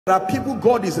There are people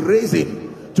God is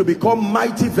raising to become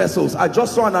mighty vessels. I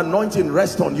just saw an anointing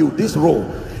rest on you, this role.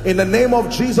 In the name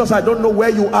of Jesus, I don't know where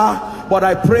you are, but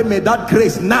I pray may that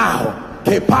grace now,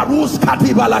 let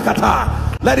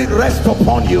it rest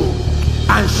upon you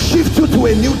and shift you to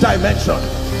a new dimension.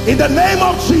 In the name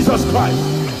of Jesus Christ.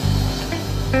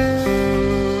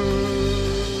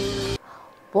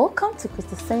 Welcome to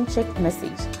Christocentric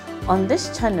Message. On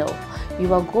this channel,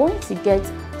 you are going to get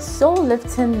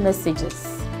soul-lifting messages,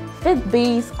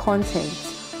 faith-based content,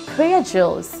 prayer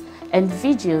drills, and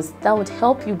videos that would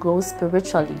help you grow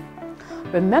spiritually.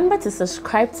 Remember to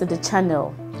subscribe to the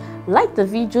channel, like the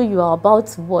video you are about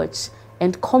to watch,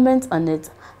 and comment on it.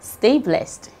 Stay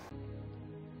blessed.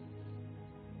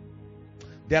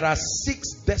 There are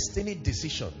 6 destiny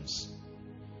decisions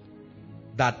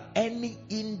that any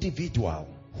individual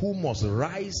who must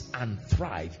rise and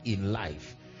thrive in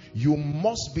life, you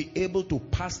must be able to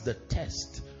pass the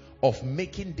test of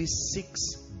making these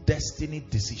 6 destiny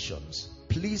decisions.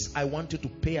 Please, I want you to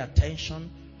pay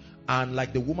attention, and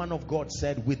like the woman of God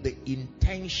said, with the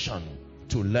intention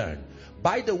to learn.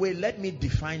 By the way, let me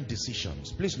define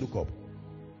decisions. Please look up.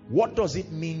 What does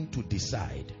it mean to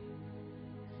decide?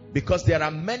 Because there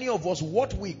are many of us,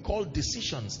 what we call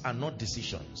decisions are not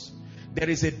decisions. There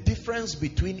is a difference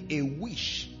between a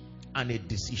wish and a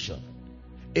decision.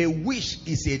 A wish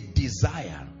is a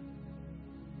desire,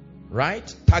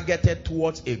 right? Targeted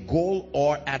towards a goal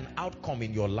or an outcome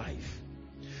in your life.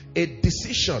 A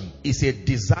decision is a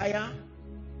desire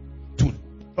to do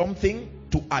something,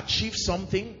 to achieve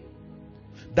something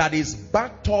that is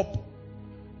backed up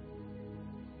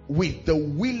with the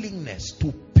willingness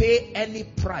to pay any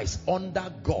price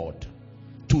under God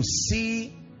to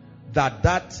see that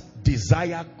that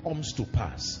desire comes to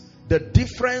pass. The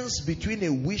difference between a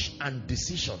wish and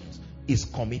decisions is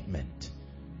commitment.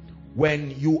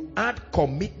 When you add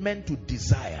commitment to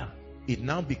desire, it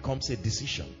now becomes a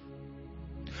decision.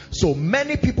 So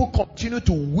many people continue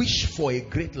to wish for a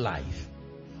great life.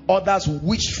 Others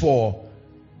wish for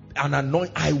an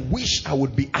anointing. I wish I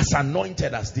would be as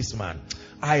anointed as this man.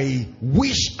 I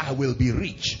wish I will be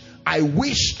rich. I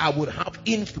wish I would have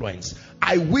influence.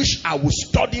 I wish I would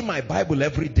study my Bible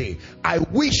every day. I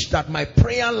wish that my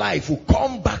prayer life will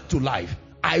come back to life.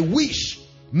 I wish.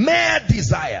 Mere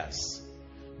desires.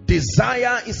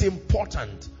 Desire is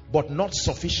important, but not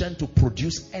sufficient to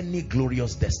produce any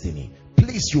glorious destiny.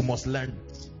 Please, you must learn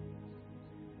this.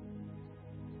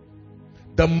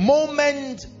 The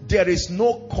moment there is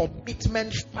no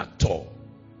commitment factor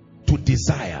to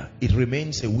desire, it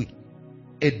remains a wish.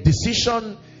 A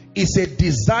decision is a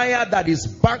desire that is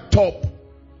backed up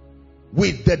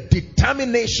with the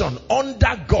determination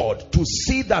under God to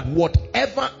see that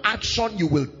whatever action you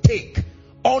will take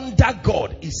under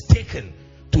God is taken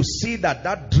to see that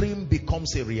that dream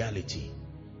becomes a reality.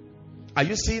 Are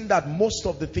you seeing that most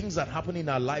of the things that happen in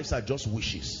our lives are just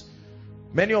wishes?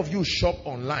 Many of you shop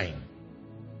online,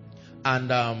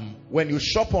 and when you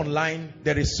shop online,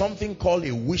 there is something called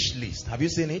a wish list. Have you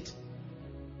seen it?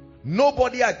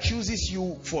 Nobody accuses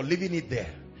you for leaving it there.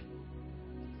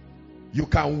 You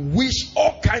can wish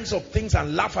all kinds of things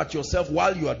and laugh at yourself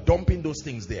while you are dumping those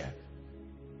things there.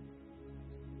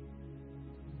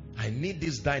 I need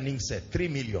this dining set, 3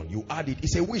 million. You add it.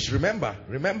 It's a wish. Remember,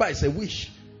 it's a wish.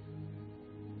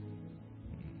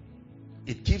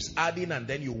 It keeps adding, and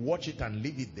then you watch it and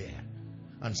leave it there.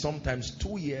 And sometimes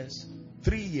 2 years,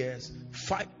 3 years,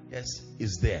 5 years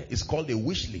is there. It's called a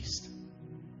wish list.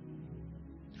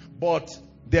 But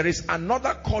there is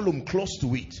another column close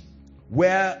to it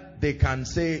where they can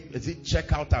say, is it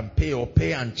check out and pay, or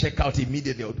pay and check out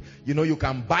immediately? You know, you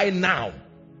can buy now,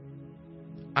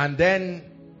 and then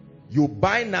you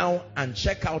buy now and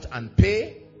check out and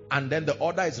pay, and then the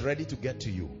order is ready to get to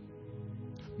you.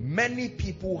 Many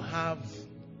people have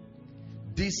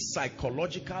these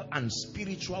psychological and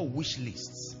spiritual wish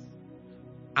lists,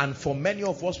 and for many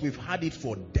of us, we've had it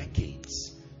for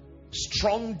decades.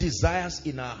 Strong desires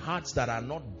in our hearts that are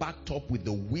not backed up with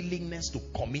the willingness to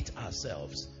commit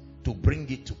ourselves to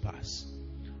bring it to pass.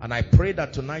 And I pray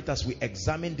that tonight, as we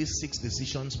examine these 6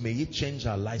 decisions, may it change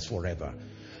our lives forever.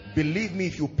 Believe me,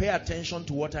 if you pay attention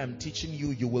to what I'm teaching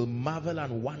you, you will marvel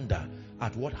and wonder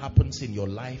at what happens in your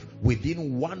life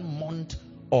within 1 month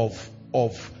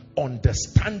of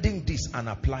understanding this and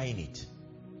applying it.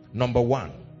 Number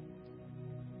 1,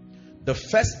 the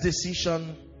first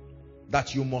decision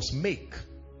that you must make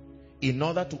in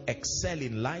order to excel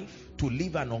in life, to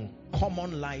live an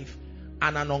uncommon life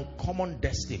and an uncommon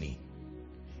destiny,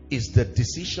 is the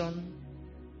decision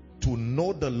to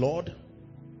know the Lord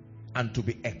and to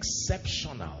be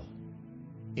exceptional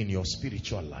in your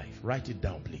spiritual life. Write it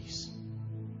down, please.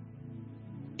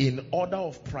 in order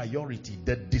of priority,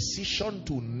 the decision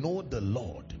to know the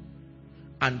Lord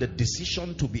and the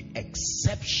decision to be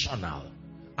exceptional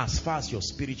as far as your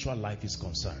spiritual life is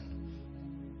concerned.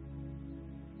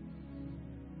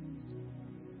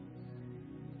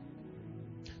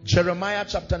 Jeremiah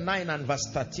chapter 9 and verse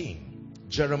 13.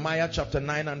 Jeremiah chapter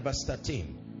 9 and verse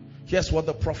 13. Here's what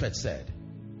the prophet said.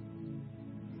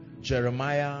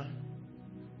 Jeremiah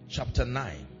chapter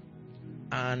 9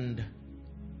 and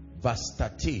verse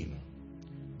 13.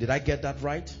 Did I get that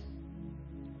right?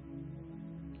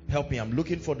 Help me, I'm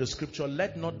looking for the scripture.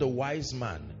 Let not the wise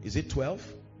man, is it 12?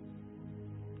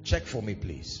 Check for me,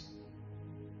 please.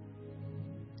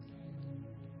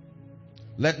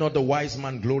 Let not the wise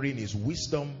man glory in his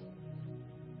wisdom.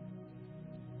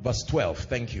 Verse 12,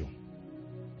 thank you.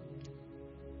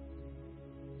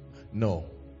 No.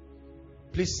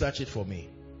 Please search it for me.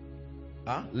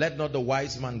 Let not the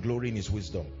wise man glory in his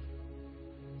wisdom.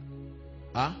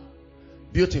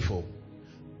 Beautiful.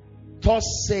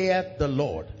 Thus saith the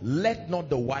Lord, let not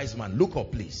the wise man, look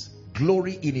up please,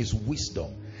 glory in his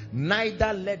wisdom,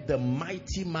 neither let the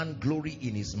mighty man glory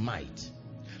in his might.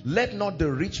 Let not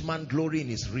the rich man glory in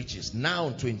his riches.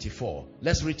 Now 24.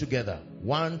 Let's read together.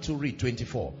 1 to read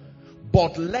 24.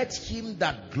 But let him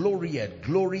that glorieth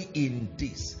glory in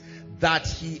this, that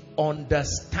he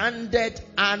understandeth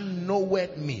and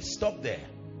knoweth me. Stop there.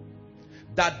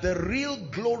 That the real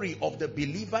glory of the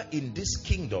believer in this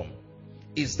kingdom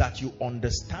is that you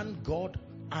understand God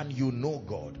and you know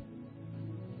God.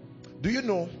 Do you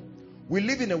know, we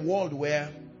live in a world where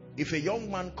if a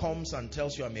young man comes and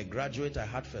tells you, I'm a graduate, I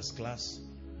had first class,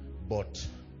 but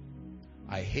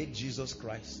I hate Jesus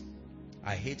Christ,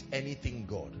 I hate anything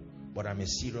God, but I'm a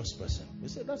serious person. We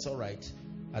say, that's all right.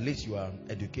 At least you are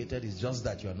educated. It's just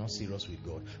that you are not serious with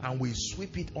God. And we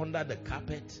sweep it under the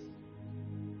carpet.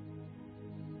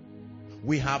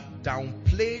 We have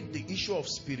downplayed the issue of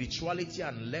spirituality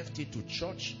and left it to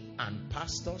church and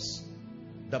pastors.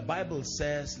 The Bible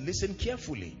says, listen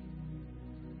carefully,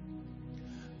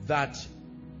 that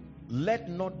let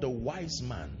not the wise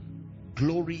man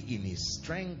glory in his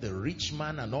strength, the rich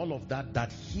man and all of that,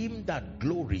 that him that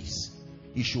glories,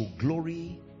 he should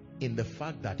glory in the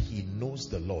fact that he knows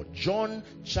the Lord. John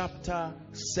chapter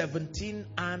 17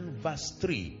 and verse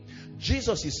 3.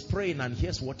 Jesus is praying and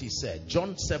here's what he said.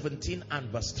 John 17 and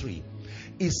verse 3.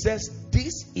 He says,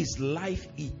 this is life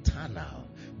eternal,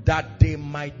 that they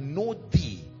might know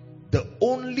thee, the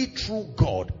only true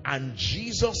God, and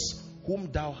Jesus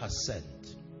whom thou hast sent.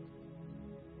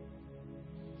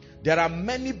 There are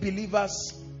many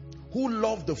believers who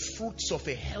love the fruits of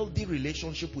a healthy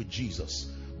relationship with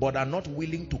Jesus, but are not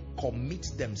willing to commit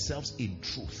themselves in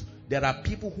truth. There are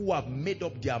people who have made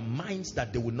up their minds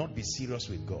that they will not be serious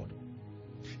with God.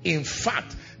 In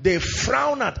fact, they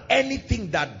frown at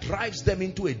anything that drives them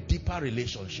into a deeper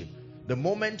relationship. The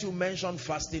moment you mention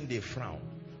fasting, they frown.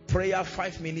 Prayer,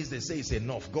 5 minutes, they say it's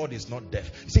enough. God is not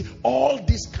deaf. You see, all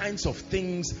these kinds of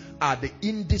things are the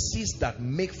indices that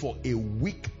make for a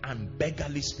weak and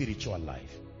beggarly spiritual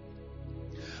life.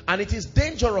 And it is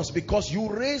dangerous because you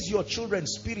raise your children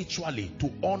spiritually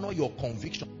to honor your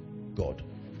conviction of God.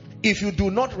 If you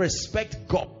do not respect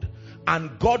God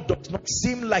and God does not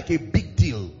seem like a big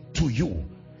deal to you,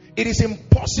 it is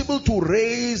impossible to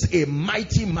raise a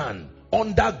mighty man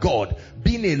under God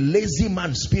being a lazy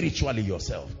man spiritually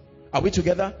yourself. Are we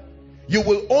together? You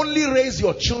will only raise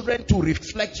your children to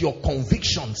reflect your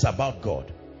convictions about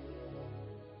God.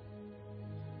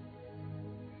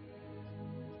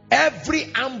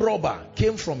 Every armed robber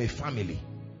came from a family.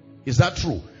 Is that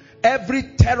true? Every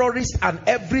terrorist and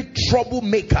every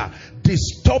troublemaker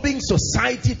disturbing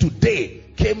society today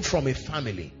came from a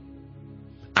family.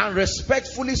 And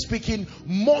respectfully speaking,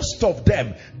 most of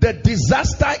them, the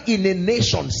disaster in a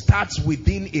nation starts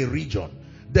within a region.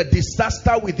 The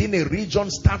disaster within a region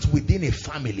starts within a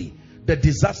family. The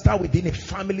disaster within a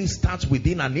family starts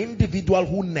within an individual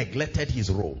who neglected his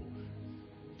role.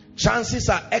 Chances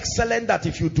are excellent that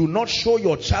if you do not show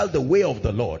your child the way of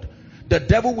the Lord, the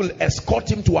devil will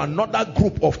escort him to another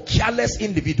group of careless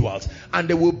individuals, and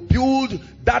they will build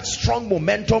that strong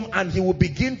momentum, and he will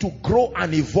begin to grow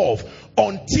and evolve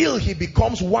until he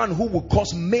becomes one who will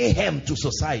cause mayhem to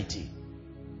society.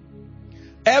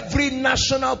 Every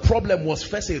national problem was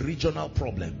first a regional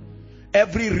problem.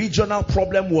 Every regional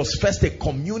problem was first a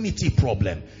community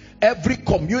problem. Every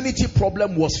community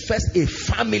problem was first a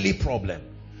family problem.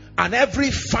 And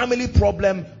every family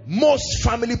problem, most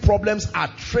family problems are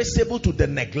traceable to the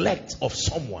neglect of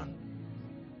someone.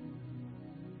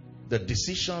 The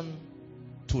decision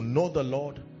to know the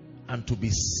Lord and to be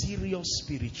serious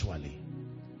spiritually.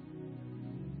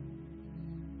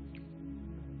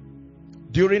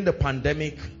 During the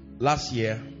pandemic last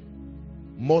year,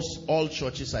 all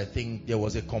churches, I think there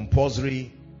was a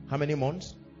compulsory, how many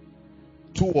months?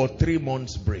 2 or 3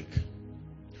 months break.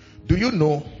 Do you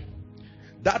know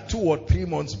that 2 or 3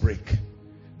 months break,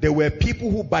 there were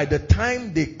people who by the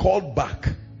time they called back,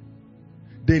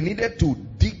 they needed to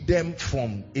dig them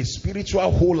from a spiritual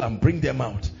hole and bring them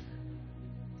out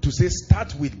to say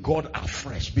start with God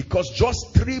afresh, because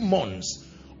just 3 months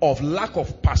of lack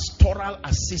of pastoral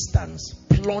assistance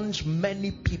plunged many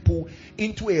people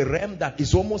into a realm that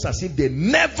is almost as if they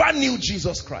never knew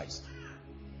Jesus Christ.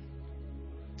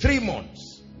 3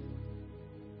 months.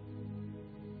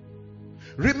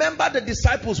 Remember the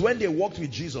disciples when they walked with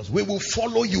Jesus. We will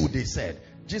follow you, they said.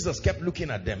 Jesus kept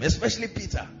looking at them, especially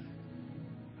Peter.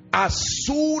 As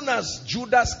soon as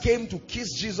Judas came to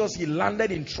kiss Jesus, he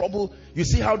landed in trouble. You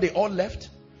see how they all left?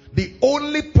 The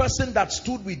only person that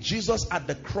stood with Jesus at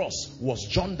the cross was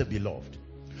John the Beloved.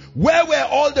 Where were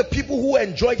all the people who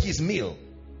enjoyed his meal?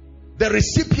 The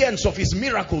recipients of his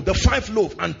miracle, the 5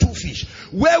 loaves and 2 fish.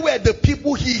 Where were the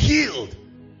people he healed?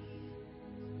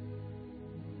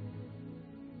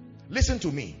 Listen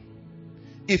to me.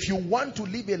 If you want to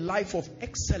live a life of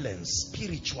excellence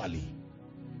spiritually,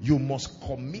 you must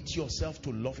commit yourself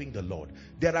to loving the Lord.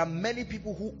 There are many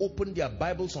people who open their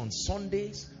Bibles on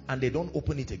Sundays and they don't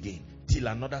open it again till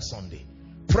another Sunday.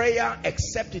 Prayer,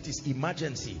 except it is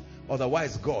emergency.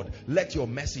 Otherwise, God, let your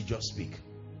message just speak.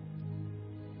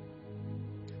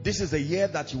 This is a year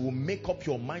that you will make up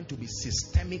your mind to be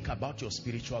systemic about your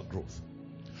spiritual growth.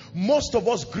 Most of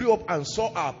us grew up and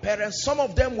saw our parents. Some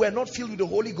of them were not filled with the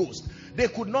Holy Ghost. They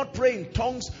could not pray in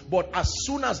tongues, but as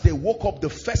soon as they woke up, the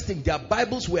first thing, their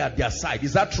Bibles were at their side.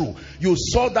 Is that true? You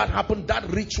saw that happen, that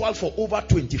ritual, for over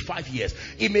 25 years.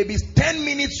 It may be 10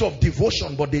 minutes of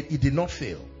devotion, but it did not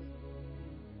fail.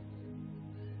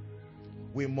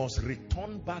 We must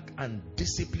return back and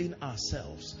discipline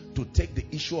ourselves to take the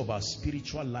issue of our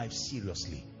spiritual life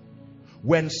seriously.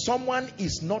 When someone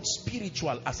is not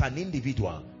spiritual as an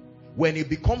individual, when he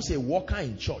becomes a worker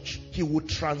in church, he will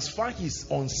transfer his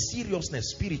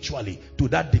unseriousness spiritually to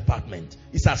that department.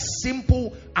 It's as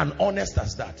simple and honest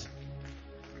as that.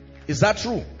 Is that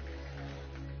true?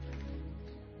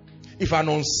 If an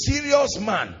unserious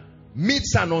man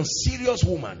meets an unserious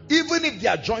woman, even if they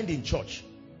are joined in church,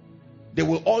 they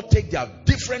will all take their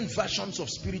different versions of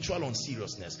spiritual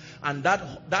unseriousness, and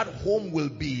that home will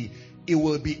be, it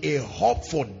will be a hub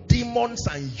for demons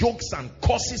and yokes and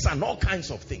curses and all kinds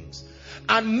of things.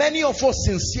 And many of us,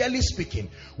 sincerely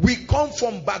speaking, we come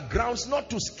from backgrounds not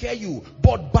to scare you,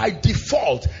 but by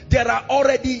default there are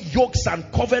already yokes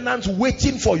and covenants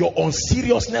waiting for your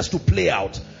unseriousness to play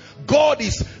out. God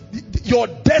is, your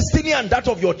destiny and that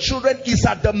of your children is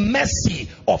at the mercy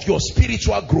of your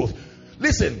spiritual growth.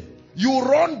 Listen, you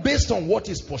run based on what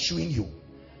is pursuing you.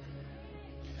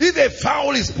 If a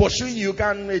fowl is pursuing you,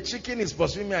 a chicken is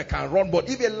pursuing me, I can run. But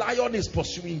if a lion is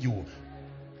pursuing you,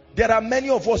 there are many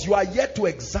of us, you are yet to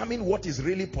examine what is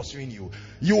really pursuing you.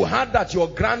 You heard that your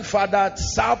grandfather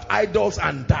served idols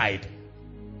and died.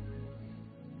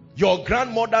 Your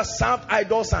grandmother served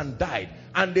idols and died.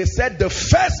 And they said the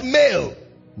first male,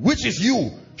 which is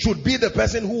you, should be the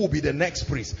person who will be the next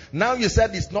priest. Now you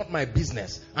said it's not my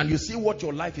business, and you see what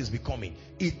your life is becoming.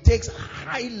 It takes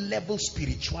high level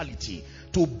spirituality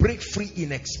to break free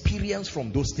in experience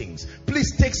from those things.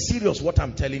 Please take serious what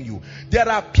I'm telling you. There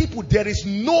are people, there is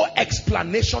no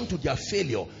explanation to their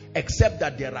failure except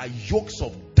that there are yokes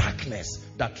of darkness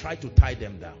that try to tie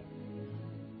them down.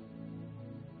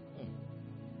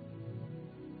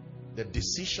 The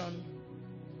decision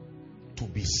to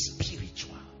be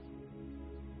spiritual.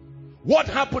 What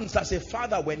happens as a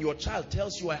father when your child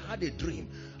tells you, I had a dream,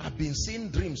 I've been seeing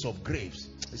dreams of graves?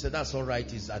 He said, that's all right,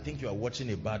 I think you are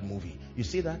watching a bad movie. You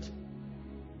see that?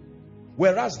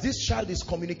 Whereas this child is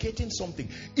communicating something.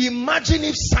 Imagine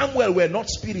if Samuel were not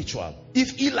spiritual,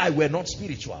 if Eli were not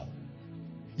spiritual.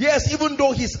 Yes, even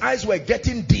though his eyes were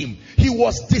getting dim, he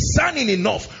was discerning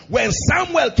enough. When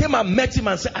Samuel came and met him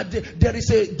and said, there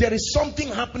is something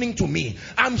happening to me,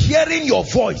 I'm hearing your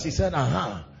voice. He said,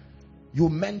 aha. You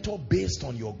mentor based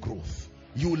on your growth.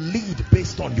 You lead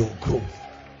based on your growth.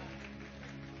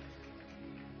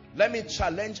 Let me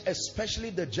challenge especially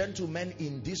the gentlemen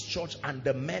in this church and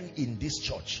the men in this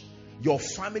church. Your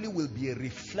family will be a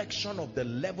reflection of the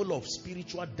level of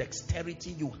spiritual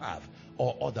dexterity you have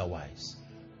or otherwise.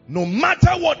 No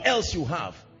matter what else you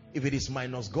have, if it is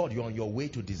minus God, you're on your way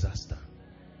to disaster.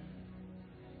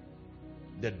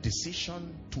 The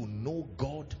decision to know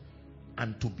God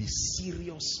and to be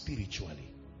serious spiritually.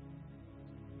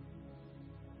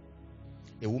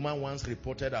 A woman once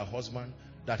reported her husband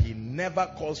that he never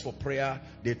calls for prayer.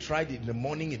 They tried it in the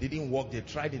morning, it didn't work. They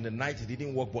tried in the night, it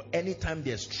didn't work. But anytime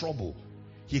there's trouble,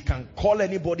 he can call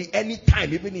anybody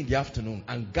anytime, even in the afternoon,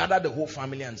 and gather the whole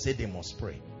family and say they must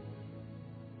pray.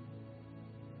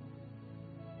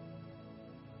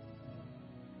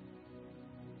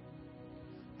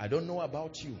 I don't know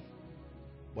about you,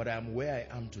 but I am where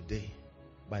I am today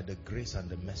by the grace and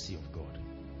the mercy of God.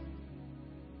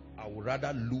 I would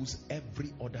rather lose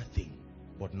every other thing,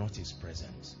 but not his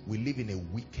presence. We live in a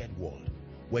wicked world.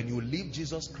 When you leave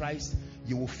Jesus Christ,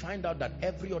 you will find out that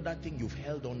every other thing you've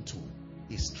held on to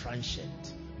is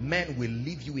transient. Men will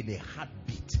leave you in a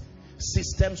heartbeat.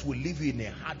 Systems will leave you in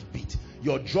a heartbeat.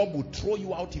 Your job will throw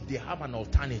you out if they have an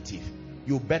alternative.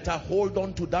 You better hold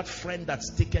on to that friend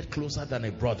that's sticking closer than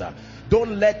a brother.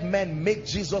 Don't let men make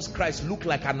Jesus Christ look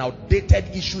like an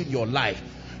outdated issue in your life.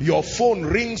 Your phone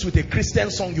rings with a Christian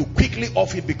song, you quickly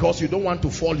off it because you don't want to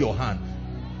fall your hand.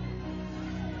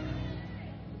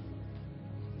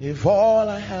 If all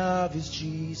I have is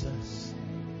Jesus,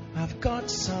 I've got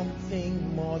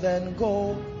something more than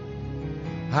gold.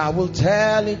 I will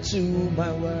tell it to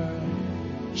my world.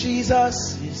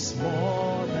 Jesus is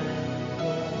more than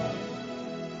gold.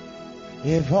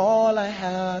 If all I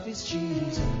have is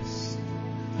Jesus,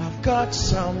 I've got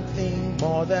something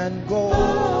more than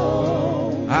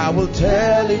gold. I will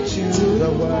tell it to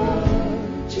the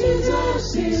world.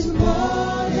 Jesus is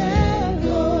more than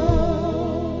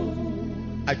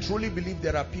gold. I truly believe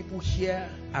there are people here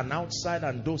and outside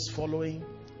and those following.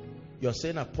 You're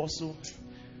saying, Apostle,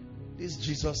 this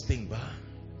Jesus thing, bah,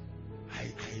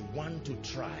 I want to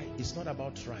try. It's not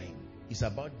about trying. It's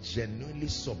about genuinely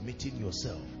submitting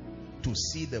yourself to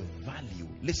see the value.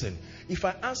 Listen, if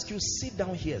I ask you, sit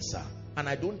down here, sir, and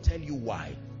I don't tell you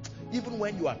why, even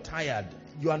when you are tired,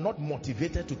 you are not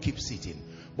motivated to keep sitting.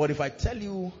 But if I tell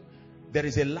you there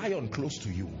is a lion close to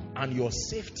you and your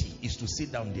safety is to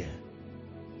sit down there,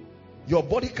 your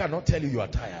body cannot tell you you are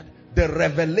tired. The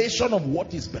revelation of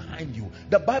what is behind you.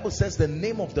 The Bible says the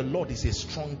name of the Lord is a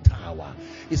strong tower.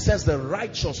 It says the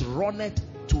righteous runneth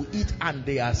to it and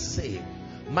they are saved.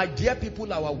 My dear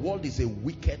people, our world is a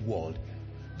wicked world.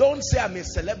 Don't say I'm a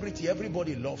celebrity,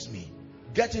 everybody loves me.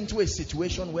 Get into a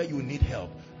situation where you need help.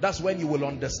 That's when you will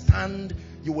understand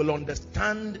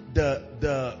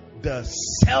the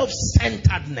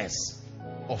self-centeredness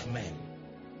of men.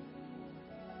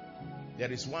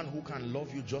 There is one who can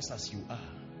love you just as you are.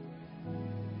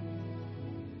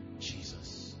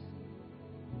 Jesus.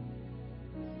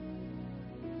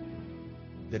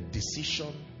 The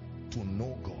decision to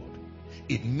know God.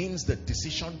 It means the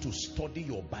decision to study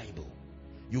your Bible.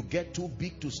 You get too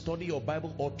big to study your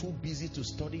Bible or too busy to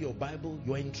study your Bible,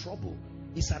 you're in trouble.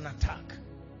 It's an attack.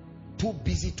 Too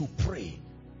busy to pray.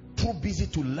 Too busy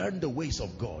to learn the ways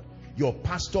of God. Your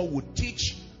pastor would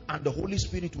teach and the Holy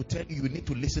Spirit will tell you, you need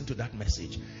to listen to that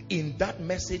message. In that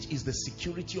message is the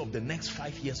security of the next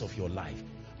 5 years of your life.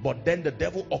 But then the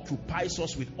devil occupies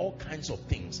us with all kinds of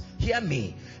things. Hear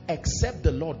me. Except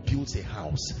the Lord builds a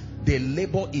house, they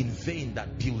labor in vain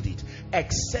that build it.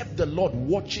 Except the Lord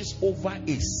watches over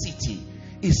a city,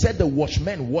 he said the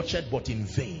watchmen watched but in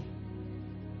vain.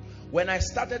 When I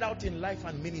started out in life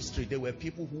and ministry, there were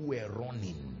people who were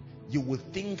running. You would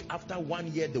think after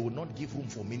 1 year they would not give room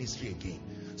for ministry again.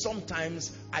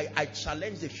 Sometimes I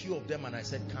challenged a few of them and I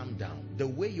said, calm down. The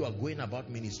way you are going about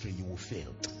ministry, you will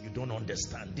fail. You don't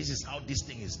understand. This is how this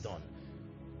thing is done.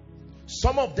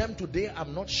 Some of them today,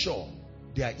 I'm not sure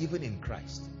they are even in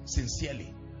Christ.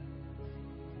 Sincerely.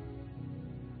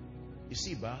 You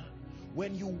see,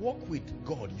 when you walk with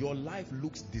God, your life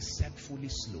looks deceptively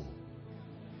slow.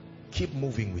 Keep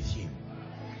moving with him.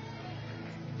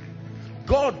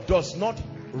 God does not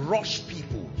rush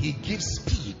people. He gives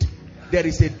speed. There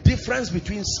is a difference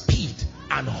between speed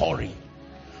and hurry.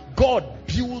 God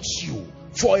builds you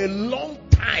for a long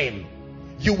time.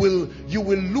 You will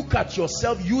look at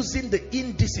yourself using the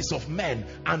indices of men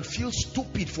and feel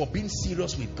stupid for being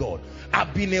serious with God.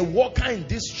 I've been a worker in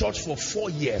this church for 4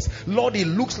 years. Lord, it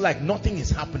looks like nothing is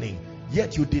happening.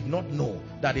 Yet you did not know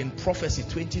that in prophecy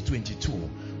 2022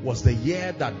 was the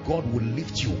year that God will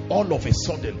lift you all of a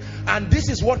sudden. And this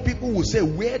is what people will say,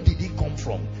 where did he come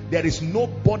from? There is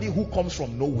nobody who comes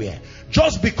from nowhere.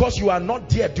 Just because you are not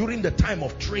there during the time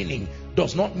of training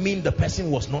does not mean the person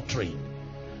was not trained.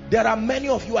 There are many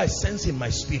of you I sense in my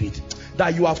spirit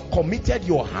that you have committed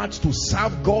your heart to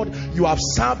serve God. You have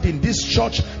served in this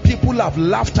church. People have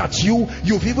laughed at you.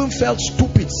 You've even felt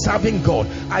stupid serving God.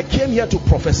 I came here to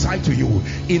prophesy to you.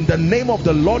 In the name of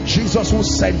the Lord Jesus who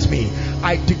sent me,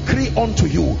 I decree unto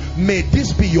you, may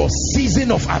this be your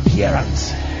season of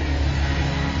appearance.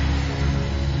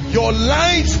 Your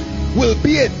life will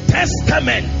be a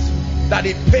testament that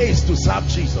it pays to serve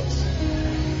Jesus.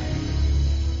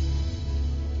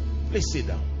 Please sit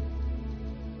down.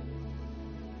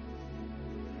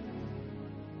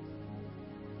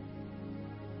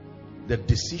 The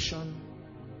decision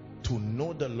to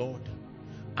know the Lord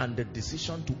and the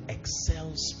decision to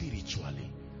excel spiritually.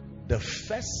 The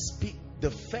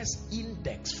first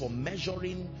index for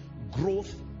measuring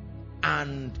growth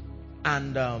and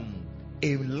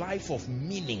a life of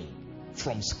meaning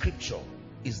from scripture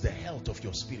is the health of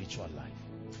your spiritual life.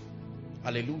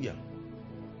 Hallelujah.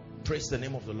 Praise the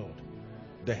name of the Lord.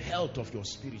 The health of your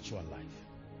spiritual life.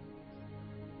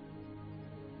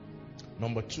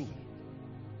 Number 2,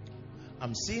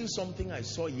 I'm seeing something I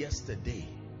saw yesterday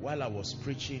while I was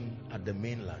preaching at the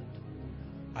mainland.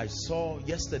 I saw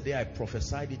yesterday, I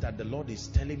prophesied it, and the Lord is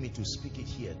telling me to speak it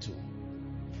here too.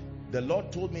 The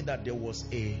Lord told me that there was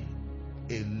a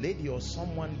lady or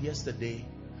someone yesterday,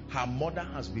 her mother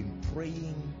has been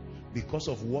praying because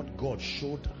of what God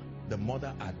showed the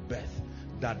mother at birth,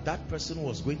 that person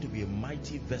was going to be a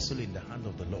mighty vessel in the hand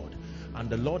of the Lord. And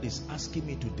the Lord is asking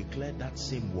me to declare that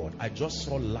same word. I just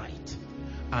saw light,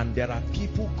 and there are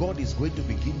people God is going to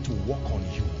begin to work on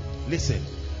you. Listen,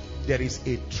 there is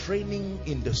a training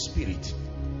in the spirit.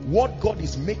 What God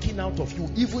is making out of you,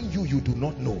 even you do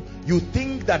not know. You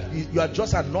think that you are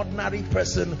just an ordinary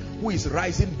person who is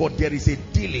rising, but there is a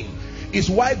dealing. It's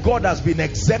why God has been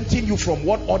exempting you from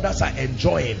what others are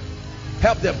enjoying.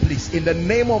 Help them, please. In the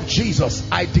name of Jesus,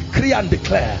 I decree and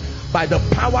declare, by the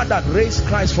power that raised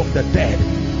Christ from the dead,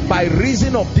 by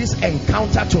reason of this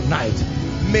encounter tonight,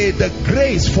 may the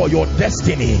grace for your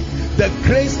destiny, the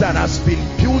grace that has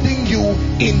been building you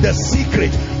in the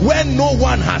secret when no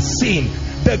one has seen,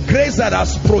 the grace that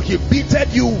has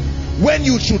prohibited you, when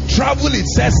you should travel it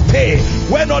says stay,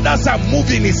 when others are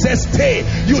moving it says stay,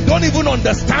 you don't even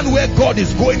understand where God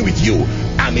is going with you.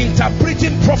 I'm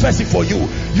interpreting prophecy for you.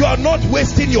 You are not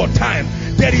wasting your time.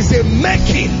 There is a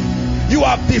making. You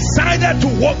have decided to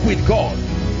walk with God.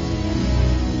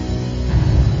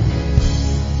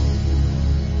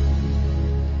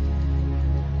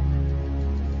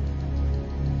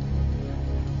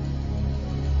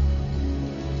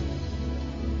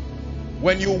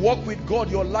 When you walk with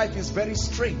God, your life is very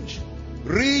strange.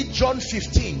 Read John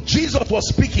 15. Jesus was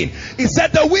speaking. He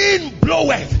said, the wind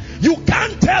bloweth. You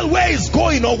can't tell where it's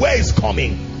going or where it's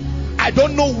coming. I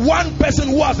don't know one person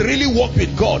who has really walked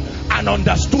with God and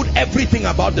understood everything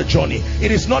about the journey.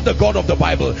 It is not the God of the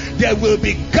Bible. There will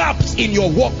be gaps in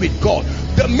your walk with God.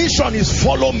 The mission is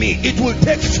follow me. It will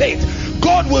take faith.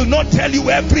 God will not tell you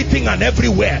everything and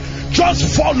everywhere.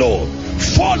 Just follow.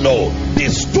 Follow. Be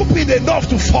stupid enough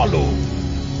to follow.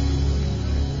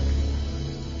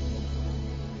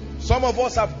 Some of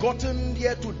us have gotten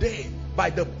here today by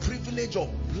the privilege of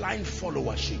blind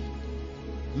followership.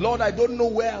 Lord, I don't know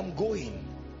where I'm going,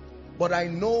 but I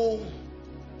know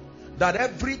that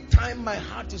every time my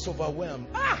heart is overwhelmed,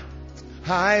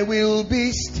 I will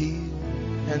be still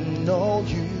and know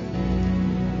you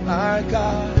are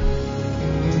God.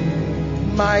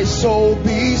 My soul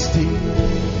be still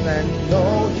and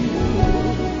know you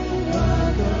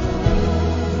are God.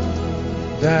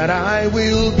 That I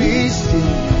will be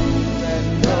still.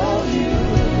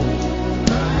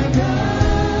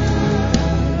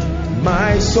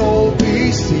 My soul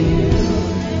be still,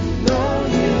 know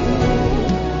you,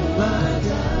 my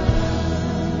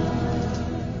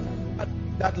God.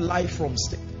 That life from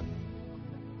Satan.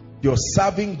 You're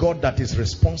serving God that is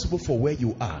responsible for where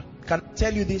you are. Can I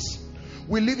tell you this?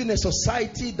 We live in a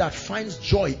society that finds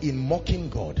joy in mocking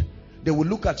God. They will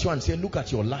look at you and say, look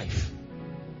at your life.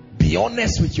 Be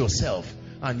honest with yourself.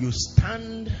 And you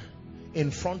stand in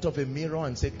front of a mirror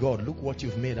and say, God, look what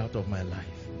you've made out of my life.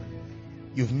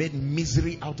 You've made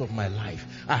misery out of my life.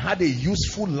 I had a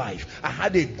useful life. I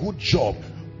had a good job.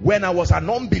 When I was an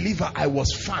unbeliever, I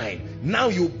was fine. Now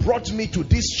you brought me to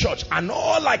this church and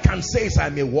all I can say is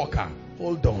I'm a worker.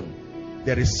 Hold on.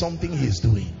 There is something he's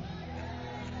doing.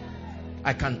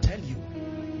 I can tell you,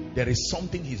 there is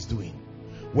something he's doing.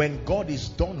 When God is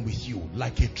done with you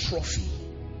like a trophy,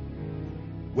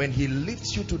 when he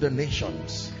lifts you to the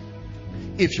nations,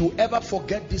 if you ever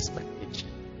forget this message,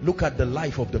 look at the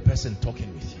life of the person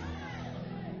talking with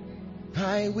you.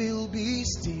 I will be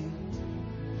still.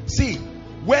 See,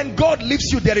 when God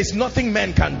lifts you, there is nothing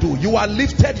man can do. You are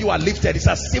lifted, you are lifted. It's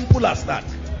as simple as that.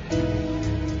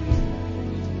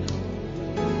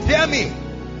 Hear me.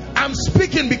 I'm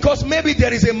speaking because maybe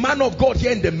there is a man of God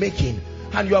here in the making.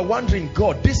 and you are wondering,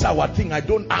 God, this is our thing.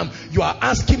 You are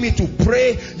asking me to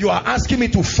pray. You are asking me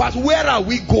to fast. Where are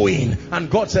we going? And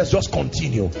God says, just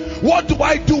continue. What do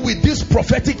I do with these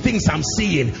prophetic things I'm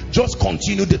seeing? Just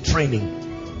continue the training.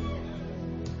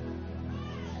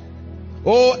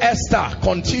 Oh, Esther,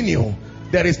 continue.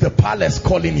 There is the palace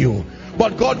calling you.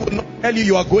 But God will not tell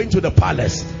you are going to the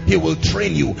palace. He will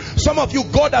train you. Some of you,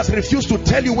 God has refused to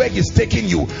tell you where he's taking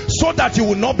you so that you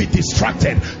will not be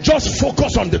distracted. Just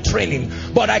focus on the training.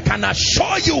 But I can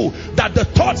assure you that the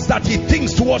thoughts that he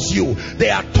thinks towards you, they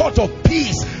are thoughts of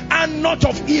peace and not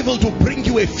of evil, to bring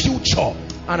you a future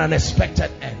and an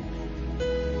expected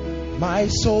end. My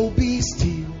soul, be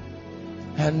still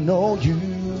and know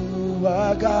you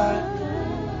are God.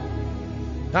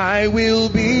 I will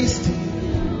be still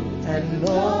and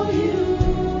know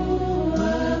you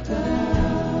are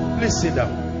God. Please sit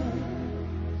down.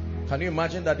 Can you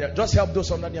imagine that? Just help those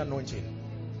under the anointing.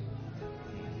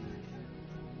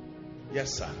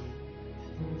 Yes, sir.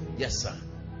 Yes, sir.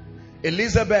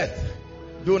 Elizabeth,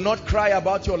 do not cry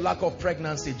about your lack of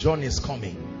pregnancy. John is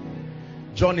coming.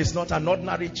 John is not an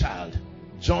ordinary child.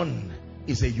 John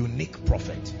is a unique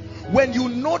prophet. When you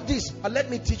know this, let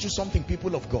me teach you something,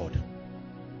 people of God.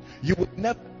 You will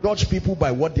never judge people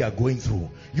by what they are going through.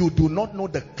 You do not know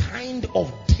the kind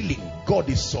of dealing God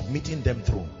is submitting them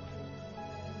through.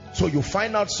 So you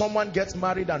find out someone gets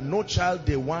married and no child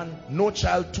day one, no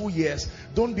child 2 years.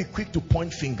 Don't be quick to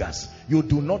point fingers. You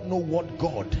do not know what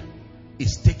God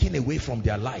is taking away from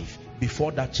their life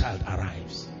before that child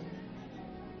arrives.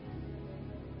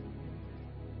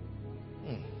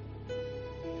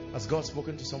 Has God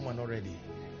spoken to someone already?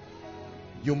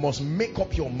 You must make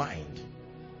up your mind.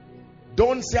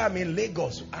 Don't say, I'm in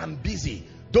Lagos, I'm busy.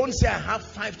 Don't say, I have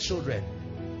 5 children.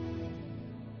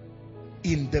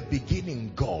 In the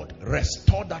beginning, God,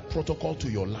 restore that protocol to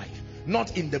your life.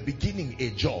 Not in the beginning, a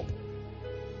job.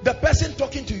 The person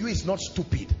talking to you is not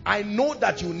stupid. I know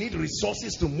that you need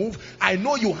resources to move. I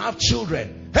know you have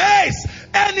children. Hey,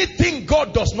 anything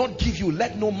God does not give you,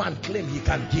 let no man claim he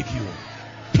can give you.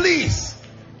 Please.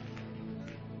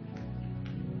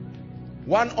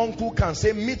 One uncle can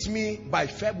say, meet me by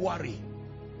February,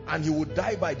 and he would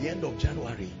die by the end of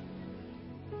January.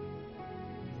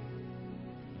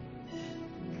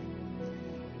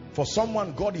 For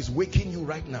someone, God is waking you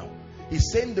right now.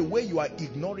 He's saying the way you are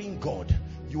ignoring God,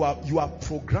 you are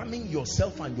programming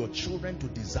yourself and your children to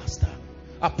disaster.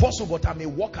 Apostle, but I'm a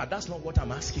worker. That's not what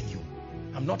I'm asking you.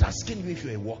 I'm not asking you if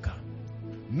you're a worker.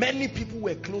 Many people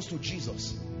were close to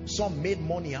Jesus. Some made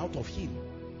money out of him.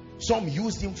 Some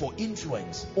used him for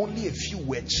influence. Only a few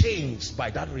were changed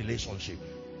by that relationship.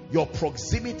 Your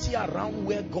proximity around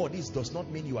where God is does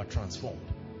not mean you are transformed.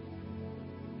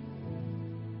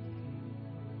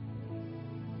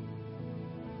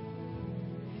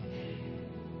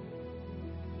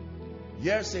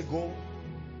 Years ago,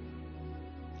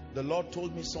 the Lord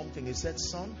told me something. He said,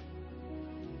 son,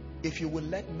 if you will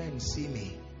let men see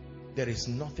me, there is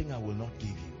nothing I will not give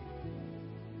you.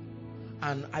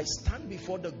 And I stand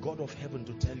before the God of heaven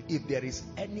to tell you, if there is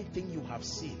anything you have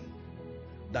seen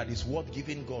that is worth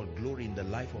giving God glory in the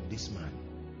life of this man,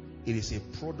 it is a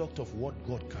product of what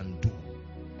God can do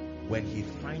when he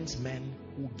finds men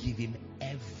who give him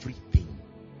everything.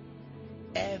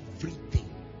 Everything.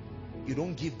 You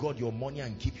don't give God your money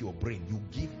and keep your brain. You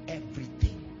give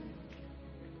everything.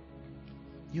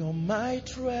 You're my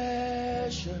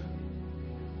treasure,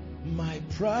 my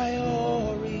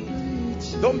priority.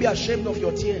 Don't be ashamed of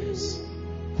your tears.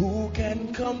 Who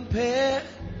can compare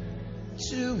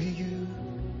to you?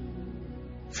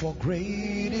 For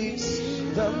great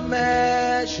is the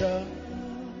measure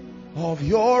of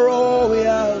your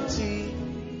royalty,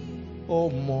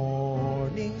 O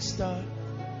morning star.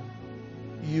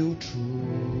 You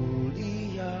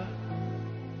truly are.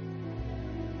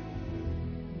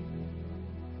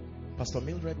 Pastor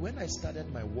Mildred, when I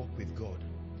started my walk with God,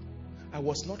 I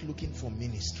was not looking for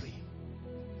ministry.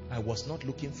 I was not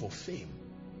looking for fame.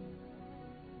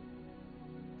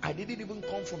 I didn't even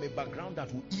come from a background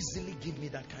that would easily give me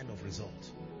that kind of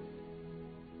result.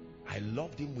 I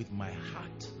loved him with my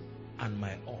heart and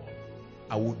my all.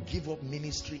 I would give up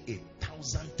ministry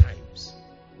 1,000 times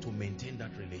to maintain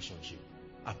that relationship.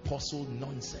 Apostle,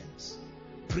 nonsense.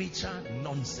 Preacher,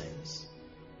 nonsense.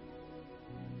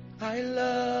 I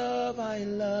love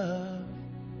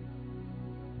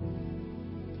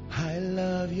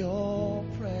your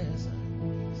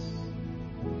presence.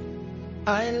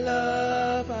 I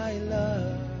love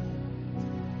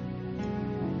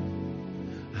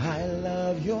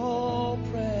your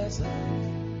presence.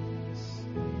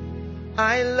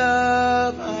 I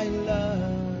love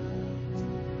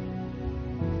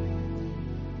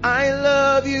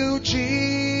love you,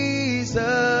 Jesus.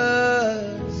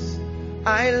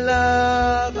 I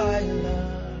love.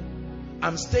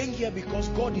 I'm staying here because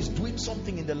God is doing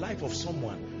something in the life of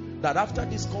someone, that after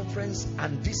this conference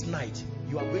and this night,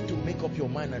 you are going to make up your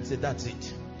mind and say, that's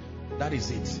it. That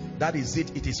is it. That is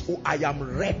it. It is, oh, I am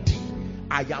ready.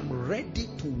 I am ready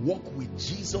to walk with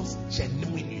Jesus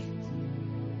genuinely.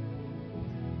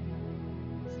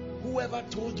 Whoever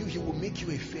told you he will make you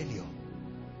a failure?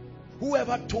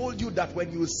 Whoever told you that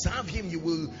when you serve him, you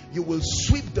will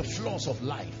sweep the floors of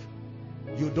life?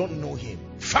 You don't know him.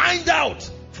 Find out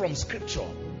from scripture.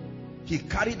 He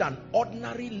carried an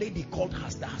ordinary lady called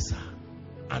Hadassah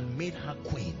and made her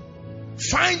queen.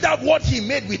 Find out what he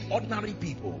made with ordinary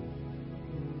people.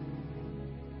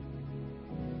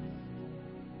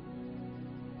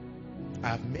 I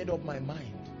have made up my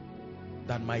mind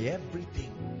that my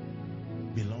everything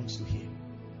belongs to him.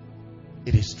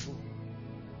 It is true.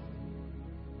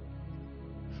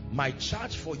 My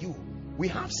charge for you, we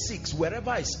have 6 wherever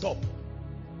I stop.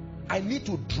 I need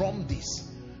to drum this,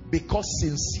 because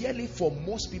sincerely for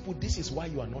most people, this is why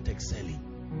you are not excelling.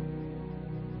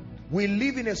 We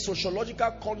live in a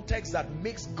sociological context that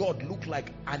makes God look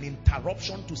like an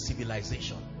interruption to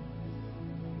civilization.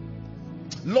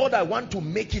 Lord, I want to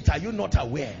make it. Are you not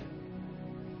aware?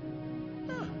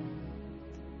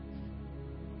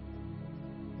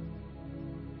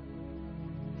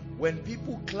 When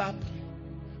people clap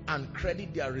and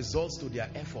credit their results to their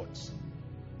efforts,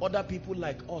 other people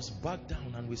like us back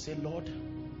down and we say, Lord,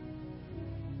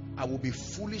 I will be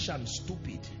foolish and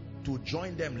stupid to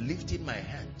join them lifting my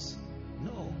hands.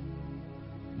 No.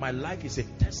 My life is a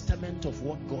testament of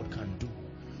what God can do,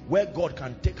 where God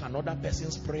can take another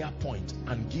person's prayer point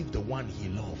and give the one he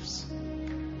loves.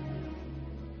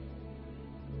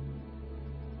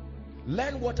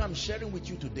 Learn what I'm sharing with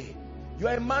you today. You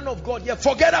are a man of God. Yeah,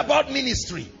 forget about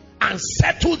ministry and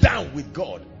settle down with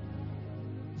God.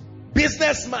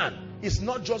 Businessman is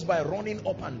not just by running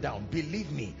up and down.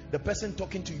 Believe me, the person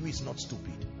talking to you is not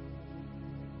stupid.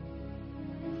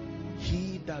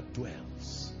 He that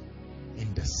dwells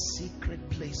in the secret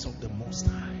place of the Most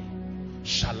High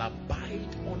shall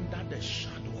abide under the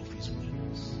shadow of his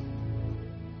wings.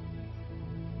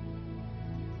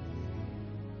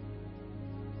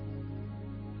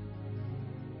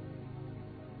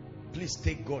 Please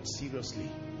take God seriously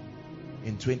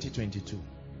in 2022.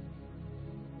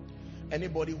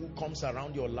 Anybody who comes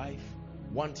around your life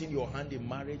wanting your hand in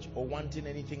marriage or wanting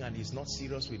anything and is not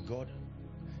serious with God,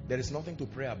 there is nothing to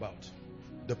pray about.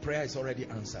 The prayer is already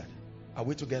answered. Are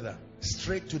we together?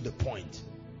 Straight to the point.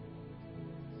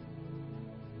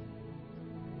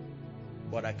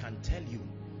 But I can tell you,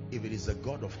 if it is the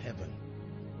God of heaven,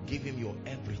 give him your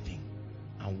everything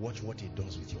and watch what he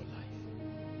does with your life.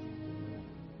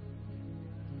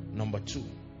 Number 2,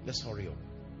 let's hurry up.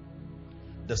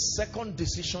 The second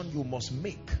decision you must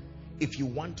make if you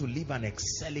want to live an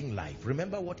excelling life.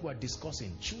 Remember what we are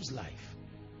discussing. Choose life.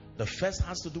 The first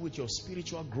has to do with your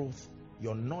spiritual growth,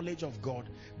 your knowledge of God.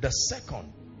 The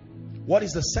second, what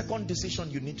is the second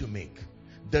decision you need to make?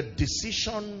 The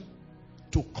decision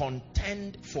to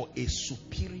contend for a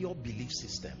superior belief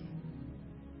system.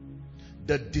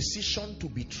 The decision to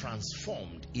be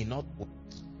transformed in other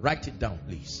words. Write it down,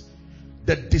 please.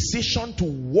 The decision to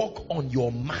work on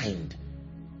your mind.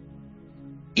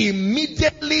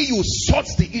 Immediately you sort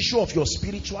the issue of your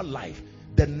spiritual life,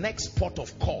 the next port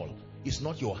of call is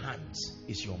not your hands,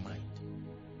 it's your mind.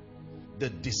 The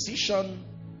decision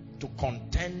to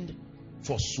contend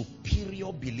for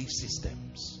superior belief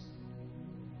systems.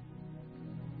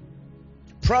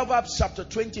 Proverbs chapter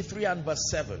 23 and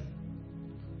verse 7.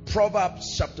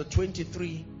 Proverbs chapter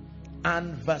 23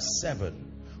 and verse 7.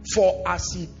 For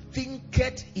as he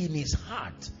thinketh in his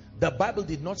heart, the Bible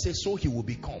did not say so he will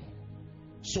become.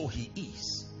 So he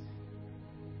is.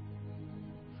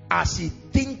 As he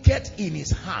thinketh in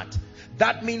his heart,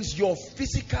 that means your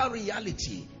physical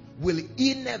reality will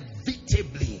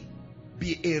inevitably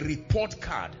be a report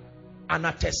card, an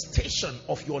attestation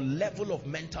of your level of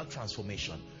mental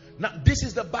transformation. Now this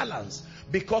is the balance,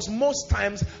 because most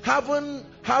times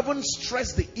haven't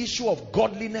stressed the issue of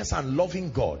godliness and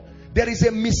loving God. There is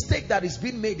a mistake that is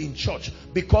being made in church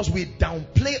because we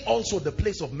downplay also the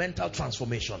place of mental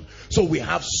transformation. So we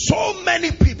have so many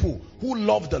people who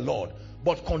love the Lord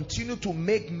but continue to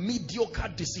make mediocre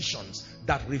decisions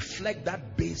that reflect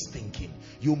that base thinking.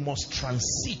 You must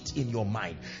transit in your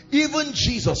mind. Even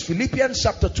Jesus, Philippians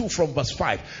chapter 2 from verse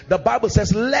 5, the Bible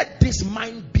says, let this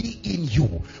mind be in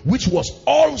you, which was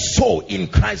also in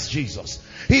Christ Jesus.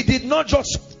 He did not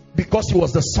just because he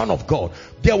was the Son of God.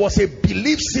 There was a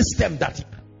belief system that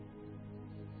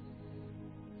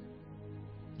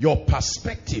your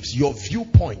perspectives, your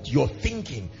viewpoint, your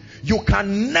thinking. You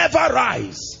can never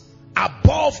rise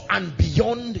above and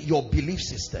beyond your belief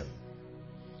system.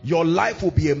 Your life will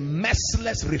be a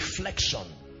merciless reflection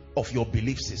of your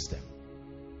belief system.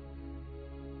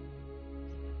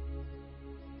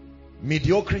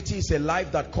 Mediocrity is a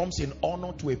life that comes in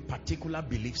honor to a particular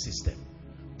belief system.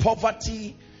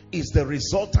 Poverty is the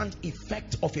resultant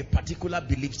effect of a particular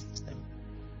belief system.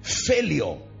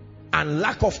 Failure and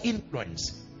lack of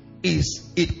influence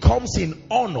it comes in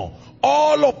honor.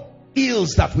 All of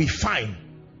ills that we find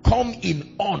come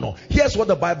in honor. Here's what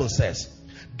the Bible says,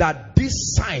 that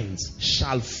these signs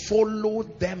shall follow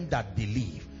them that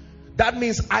believe. That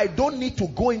means I don't need to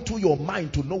go into your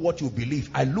mind to know what you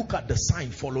believe. I look at the sign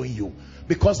following you,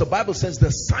 because the Bible says the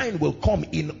sign will come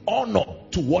in honor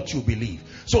to what you believe.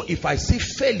 So if I see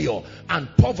failure and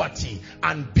poverty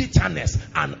and bitterness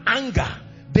and anger,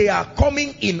 they are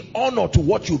coming in honor to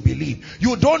what you believe.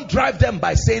 You don't drive them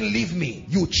by saying leave me.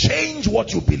 You change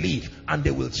what you believe and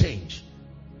they will change.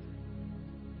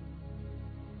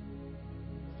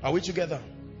 Are we together?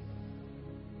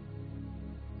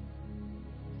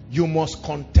 You must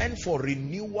contend for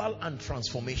renewal and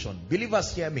transformation.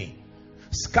 Believers, hear me.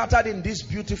 Scattered in this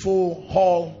beautiful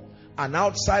hall and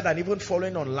outside and even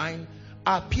following online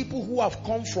are people who have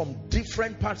come from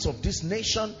different parts of this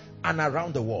nation and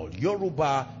around the world.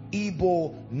 Yoruba,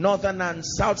 Igbo, Northern and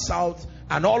South,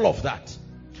 and all of that.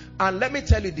 And let me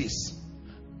tell you this.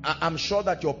 I'm sure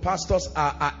that your pastors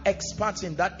are experts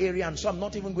in that area, and so I'm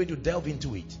not even going to delve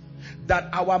into it. That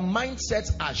our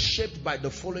mindsets are shaped by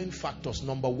the following factors.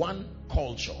 Number one,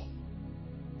 culture.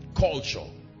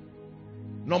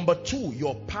 Number two,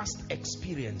 your past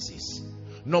experiences.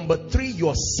 Number three,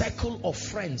 your circle of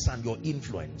friends and your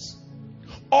influence.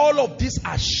 All of these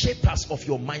are shapers of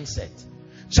your mindset.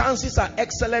 Chances are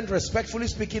excellent, respectfully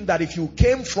speaking, that if you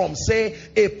came from, say,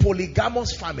 a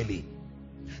polygamous family,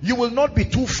 you will not be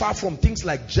too far from things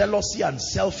like jealousy and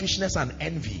selfishness and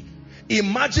envy.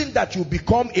 Imagine that you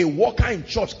become a worker in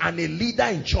church and a leader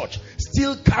in church,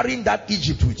 still carrying that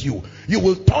Egypt with you. You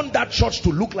will turn that church to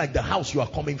look like the house you are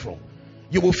coming from.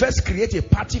 You will first create a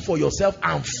party for yourself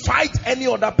and fight any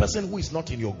other person who is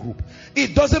not in your group.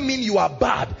 It doesn't mean you are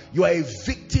bad. You are a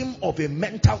victim of a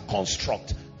mental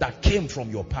construct that came from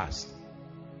your past.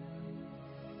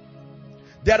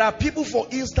 There are people, for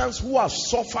instance, who have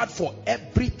suffered for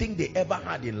everything they ever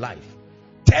had in life.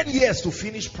 10 years to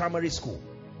finish primary school.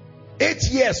 8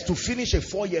 years to finish a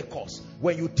 4-year course.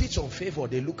 When you teach on favor,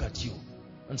 they look at you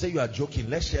and say, you are joking,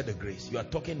 let's share the grace. You are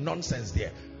talking nonsense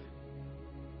there.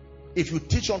 If you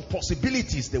teach on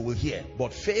possibilities, they will hear.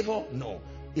 But favor, no.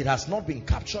 It has not been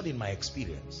captured in my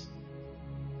experience.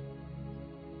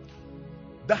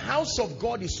 The house of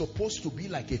God is supposed to be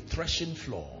like a threshing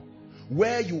floor,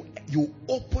 where you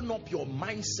open up your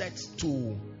mindset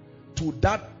to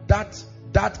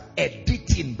that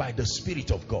editing by the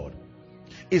Spirit of God.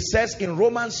 It says in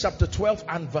Romans chapter 12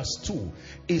 and verse 2,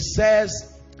 it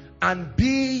says, and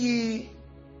be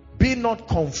not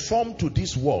conformed to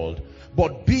this world,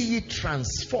 but be ye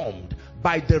transformed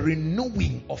by the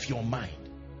renewing of your mind.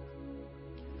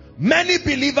 Many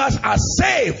believers are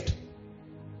saved,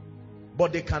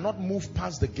 but they cannot move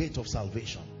past the gate of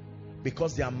salvation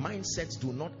because their mindsets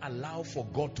do not allow for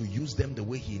God to use them the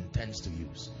way he intends to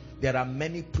use. There are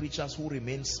many preachers who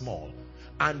remain small,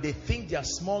 and they think their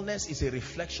smallness is a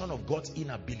reflection of God's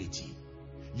inability.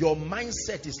 Your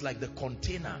mindset is like the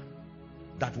container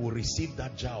that will receive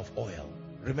that jar of oil.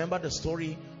 Remember the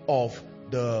story of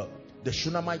the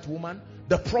Shunammite woman?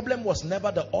 The problem was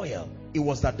never the oil. It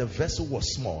was that the vessel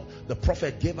was small. The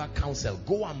prophet gave her counsel,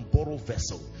 go and borrow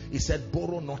vessel. He said,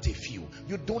 borrow not a few.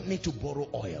 You don't need to borrow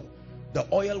oil. The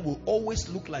oil will always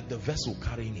look like the vessel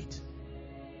carrying it.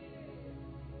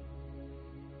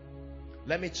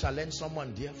 Let me challenge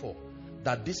someone, therefore,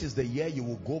 that this is the year you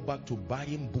will go back to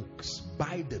buying books.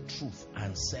 Buy the truth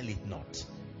and sell it not.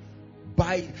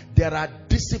 There are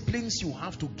disciplines you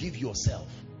have to give yourself.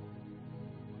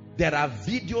 There are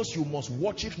videos you must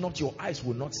watch, if not your eyes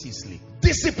will not see sleep.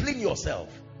 Discipline yourself.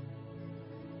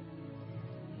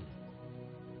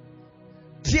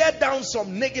 Tear down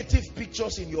some negative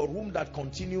pictures in your room that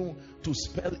continue to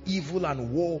spell evil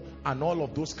and woe and all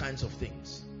of those kinds of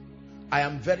things. I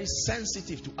am very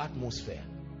sensitive to atmosphere.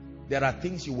 There are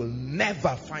things you will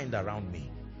never find around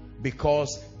me,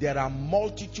 because there are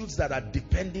multitudes that are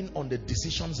depending on the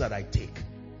decisions that I take.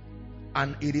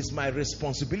 And it is my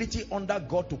responsibility under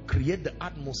God to create the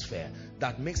atmosphere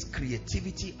that makes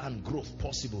creativity and growth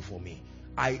possible for me.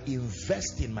 I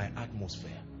invest in my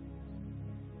atmosphere.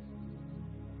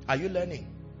 Are you learning?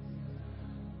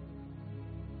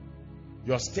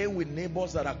 You're staying with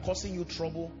neighbors that are causing you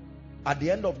trouble. At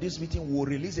the end of this meeting, we'll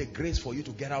release a grace for you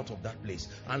to get out of that place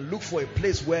and look for a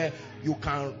place where you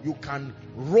can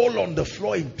roll on the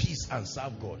floor in peace and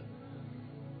serve God.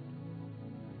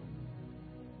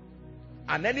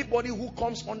 And anybody who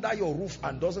comes under your roof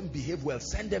and doesn't behave well,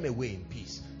 send them away in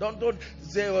peace. Don't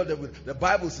say, oh, the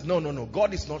Bible says, no.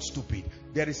 God is not stupid.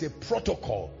 There is a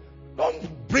protocol.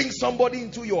 Don't bring somebody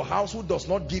into your house who does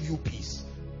not give you peace.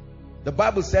 The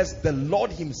Bible says the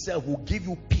Lord himself will give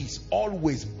you peace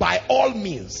always, by all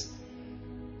means.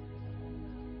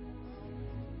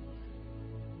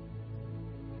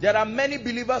 There are many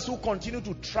believers who continue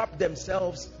to trap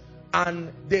themselves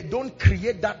and they don't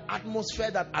create that atmosphere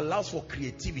that allows for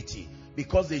creativity,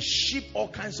 because they ship all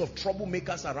kinds of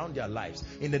troublemakers around their lives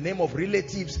in the name of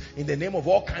relatives, in the name of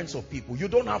all kinds of people. You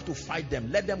don't have to fight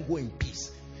them. Let them go in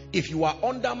peace. If you are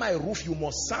under my roof, you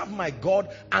must serve my God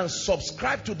and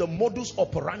subscribe to the modus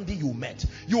operandi you met.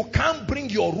 You can't bring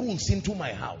your rules into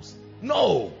my house.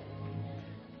 No.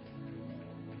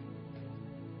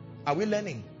 Are we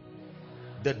learning?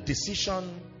 The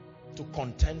decision to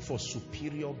contend for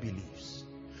superior beliefs.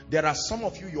 There are some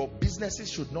of you, your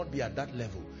businesses should not be at that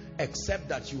level, except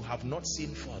that you have not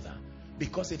seen further,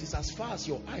 because it is as far as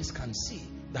your eyes can see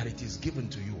that it is given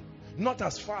to you. Not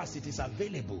as far as it is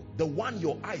available. The one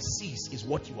your eye sees is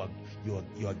what you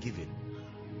are given.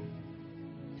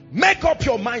 Make up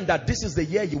your mind that this is the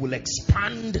year you will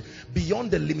expand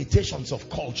beyond the limitations of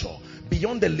culture,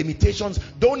 beyond the limitations.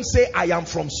 Don't say I am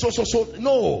from so.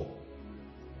 No.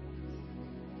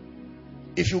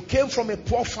 If you came from a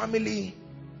poor family,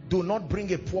 do not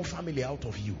bring a poor family out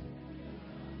of you.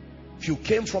 If you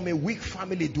came from a weak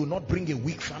family, do not bring a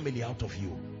weak family out of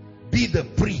you. Be the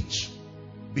bridge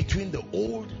between the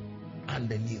old and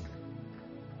the new.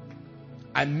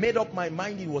 I made up my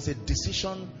mind. It was a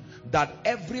decision that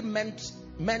every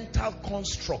mental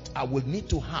construct I will need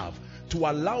to have to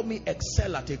allow me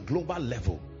excel at a global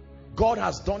level. God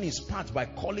has done his part by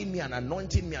calling me and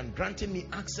anointing me and granting me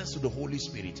access to the Holy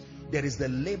Spirit. There is the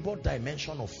labor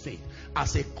dimension of faith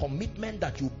as a commitment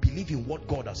that you believe in what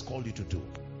God has called you to do.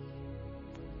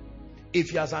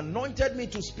 If he has anointed me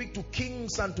to speak to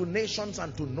kings and to nations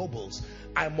and to nobles,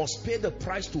 I must pay the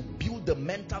price to build the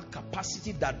mental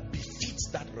capacity that befits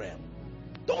that realm.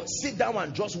 Don't sit down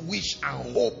and just wish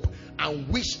and hope and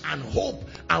wish and hope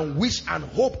and wish and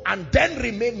hope and then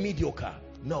remain mediocre.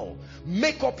 No.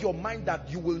 Make up your mind that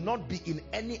you will not be in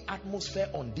any atmosphere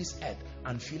on this earth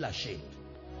and feel ashamed.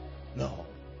 No.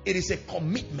 It is a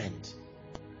commitment.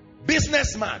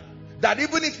 Businessman, that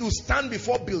even if you stand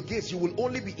before Bill Gates, you will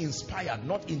only be inspired,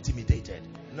 not intimidated.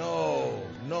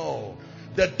 No.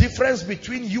 The difference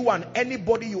between you and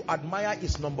anybody you admire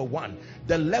is, number one,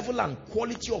 the level and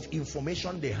quality of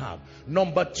information they have.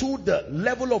 Number two, the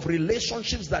level of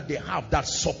relationships that they have that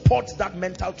support that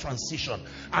mental transition.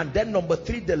 And then number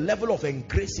three, the level of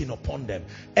engracing upon them.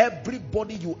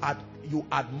 Everybody you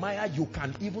admire, you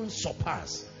can even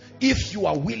surpass if you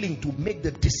are willing to make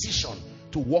the decision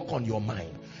to work on your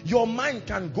mind. Your mind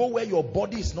can go where your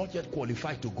body is not yet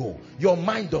qualified to go. Your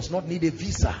mind does not need a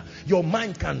visa. Your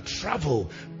mind can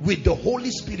travel with the Holy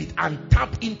Spirit and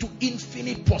tap into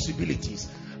infinite possibilities.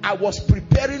 I was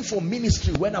preparing for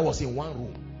ministry when I was in one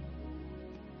room.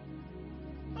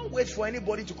 Don't wait for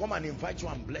anybody to come and invite you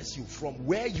and bless you. From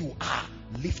where you are,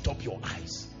 lift up your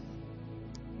eyes.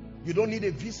 You don't need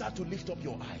a visa to lift up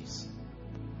your eyes.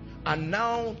 And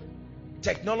now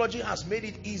technology has made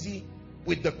it easy.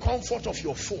 With the comfort of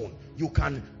your phone, you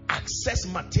can access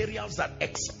materials that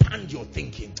expand your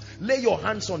thinking. Lay your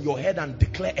hands on your head and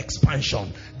declare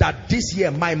expansion. That this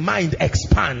year my mind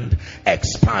expand.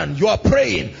 You are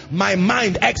praying, my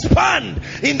mind expand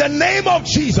in the name of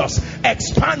Jesus.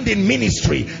 Expand in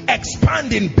ministry,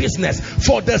 expand in business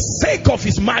for the sake of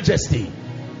his majesty.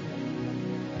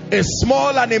 A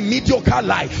small and a mediocre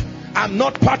life, I'm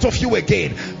not part of you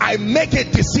again. I make a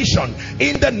decision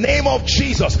in the name of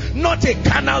Jesus. Not a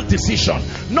carnal decision,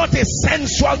 not a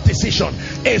sensual decision,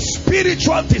 a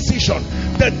spiritual decision.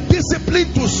 The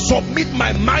discipline to submit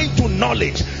my mind to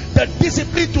knowledge, the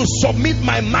discipline to submit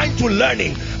my mind to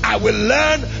learning. I will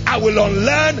learn, I will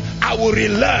unlearn, I will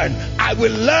relearn. I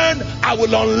will learn, I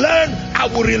will unlearn, I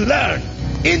will relearn.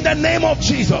 In the name of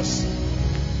Jesus.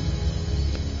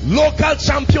 Local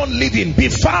champion living be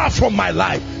far from my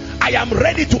life. I am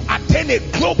ready to attain a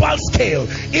global scale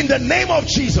in the name of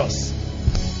Jesus.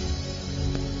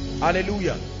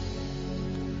 Hallelujah.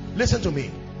 Listen to me.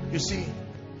 You see,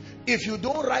 if you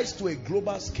don't rise to a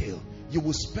global scale, you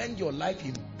will spend your life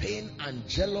in pain and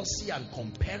jealousy and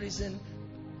comparison.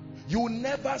 You will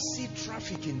never see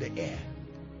traffic in the air.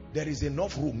 There is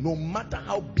enough room, no matter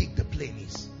how big the plane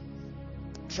is.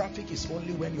 traffic is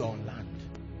only when you're on land.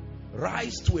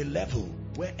 Rise to a level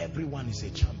where everyone is a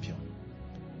champion.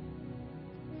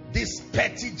 This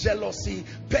petty jealousy,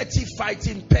 petty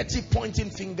fighting, petty pointing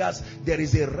fingers, there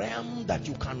is a realm that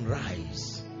you can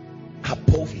rise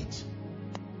above it.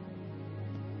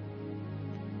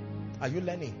 Are you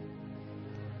learning?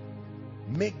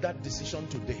 Make that decision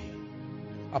today.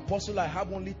 Apostle, I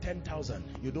have only 10,000.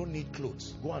 You don't need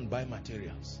clothes. Go and buy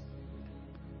materials.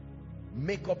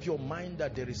 Make up your mind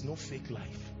that there is no fake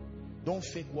life. Don't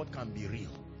fake what can be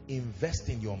real. Invest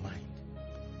in your mind.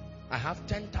 I have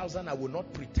 10,000. I will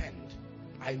not pretend.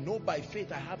 I know by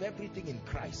faith I have everything in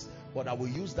Christ, but I will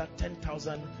use that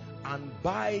 10,000 and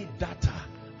buy data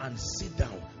and sit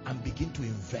down and begin to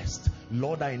invest.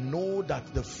 Lord, I know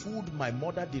that the food my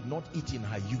mother did not eat in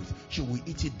her youth, she will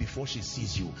eat it before she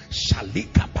sees you.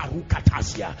 Shalika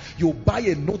parukatasia. You buy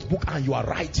a notebook and you are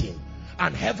writing,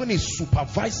 and heaven is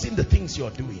supervising the things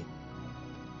you're doing.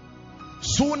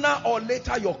 Sooner or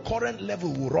later, your current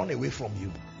level will run away from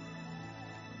you,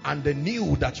 and the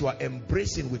new that you are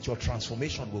embracing with your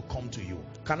transformation will come to you.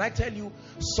 Can I tell you,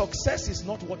 success is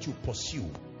not what you pursue.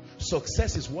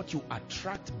 Success is what you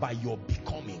attract by your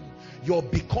becoming. Your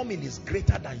becoming is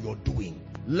greater than your doing.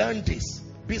 Learn this.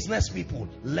 Business people,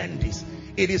 learn this.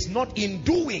 It is not in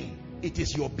doing, it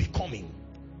is your becoming.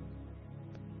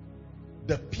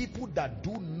 The people that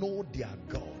do know their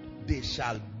God, they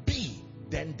shall be,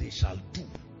 then they shall do.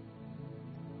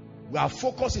 Our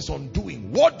focus is on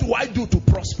doing. What do I do to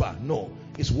prosper? No,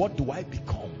 it's what do I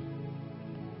become?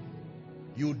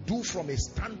 You do from a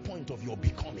standpoint of your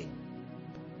becoming.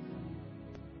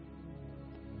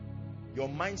 Your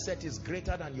mindset is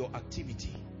greater than your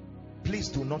activity. Please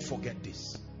do not forget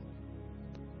this.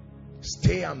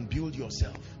 Stay and build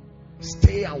yourself.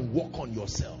 Stay and work on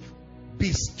yourself.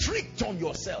 Be strict on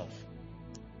yourself.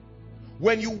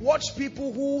 When you watch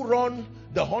people who run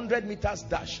the 100 meters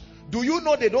dash, do you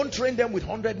know they don't train them with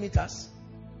 100 meters?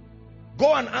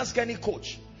 Go and ask any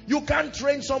coach. You can't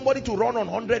train somebody to run on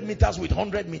 100 meters with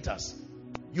 100 meters.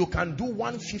 You can do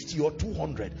 150 or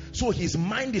 200. So his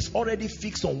mind is already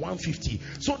fixed on 150.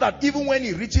 So that even when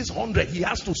he reaches 100, he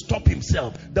has to stop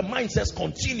himself. The mind says,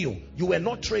 continue. You were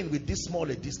not trained with this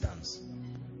small a distance.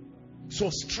 So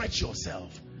stretch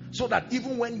yourself. So that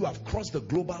even when you have crossed the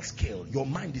global scale, your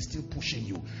mind is still pushing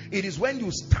you. It is when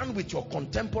you stand with your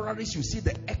contemporaries, you see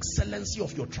the excellency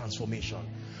of your transformation.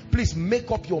 Please make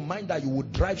up your mind that you will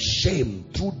drive shame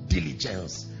through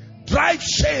diligence. Drive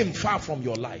shame far from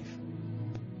your life.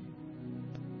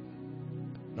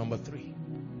 Number 3.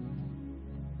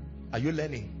 Are you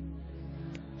learning?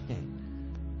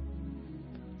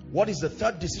 What is the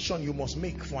third decision you must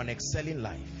make for an excelling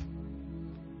life?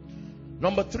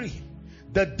 Number 3,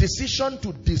 the decision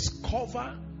to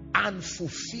discover and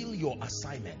fulfill your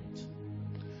assignment.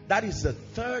 That is the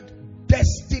third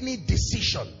destiny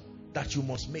decision that you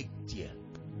must make here.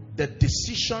 The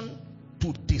decision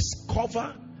to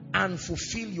discover and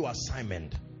fulfill your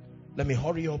assignment. Let me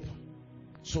hurry up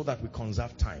so that we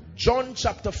conserve time. John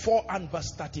chapter 4 and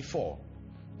verse 34.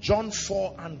 John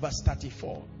 4 and verse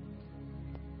 34.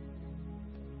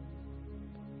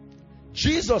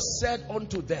 Jesus said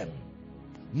unto them,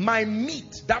 my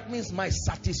meat, that means my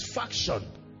satisfaction,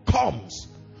 comes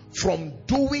from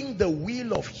doing the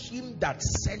will of him that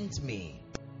sent me.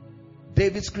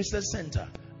 David's Christian Center.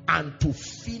 And to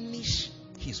finish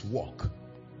his work.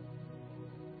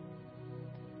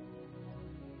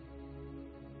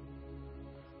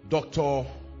 Dr.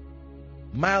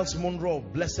 Miles Monroe,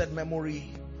 of blessed memory,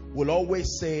 will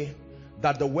always say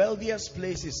that the wealthiest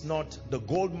place is not the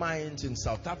gold mines in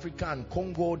South Africa and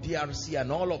Congo, DRC and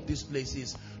all of these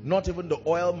places, not even the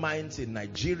oil mines in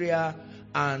Nigeria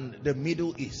and the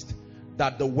Middle East.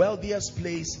 That the wealthiest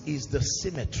place is the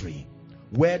cemetery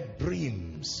where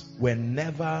dreams were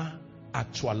never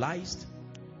actualized,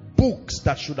 books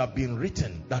that should have been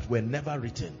written that were never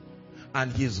written.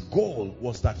 And his goal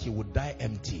was that he would die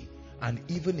empty. And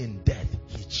even in death,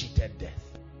 he cheated death.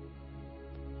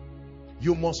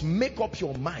 You must make up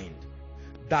your mind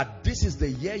that this is the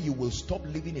year you will stop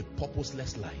living a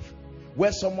purposeless life.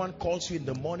 Where someone calls you in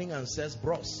the morning and says,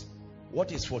 bros,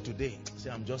 what is for today? Say,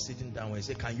 I'm just sitting down. And you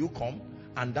say, can you come?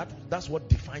 And that's what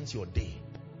defines your day.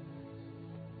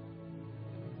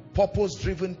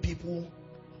 Purpose-driven people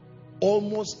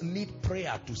almost need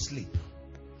prayer to sleep.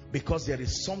 Because there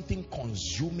is something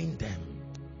consuming them.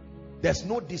 There's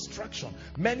no distraction.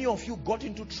 Many of you got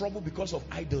into trouble because of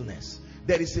idleness.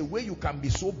 There is a way you can be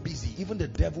so busy, even the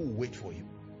devil will wait for you.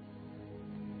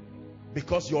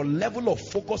 Because your level of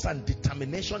focus and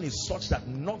determination is such that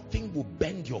nothing will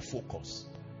bend your focus.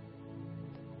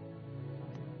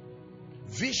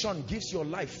 Vision gives your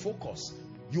life focus.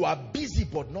 You are busy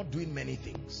but not doing many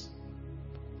things.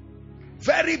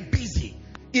 Very busy.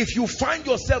 If you find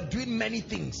yourself doing many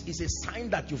things, it's a sign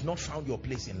that you've not found your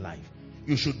place in life.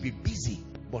 You should be busy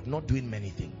but not doing many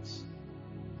things.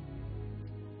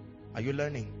 Are you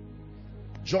learning?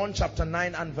 John chapter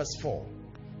 9 and verse 4.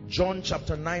 John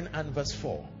chapter 9 and verse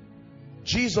 4.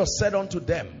 Jesus said unto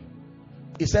them,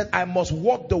 he said, I must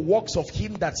walk the works of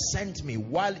him that sent me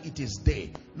while it is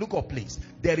day. Look up please.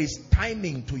 There is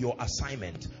timing to your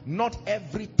assignment. Not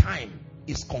every time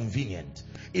is convenient.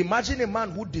 Imagine a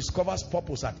man who discovers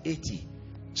purpose at 80.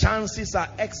 Chances are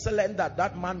excellent that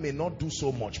that man may not do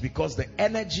so much, because the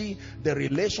energy, the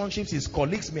relationships, his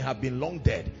colleagues may have been long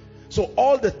dead. So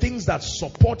all the things that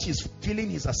support his fulfilling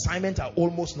his assignment are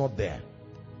almost not there.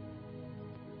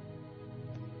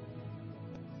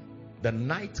 The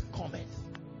night cometh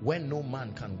when no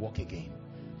man can walk again.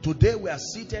 Today we are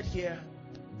seated here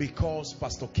because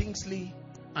Pastor Kingsley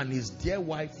and his dear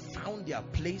wife found their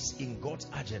place in God's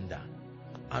agenda,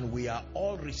 and we are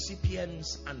all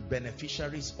recipients and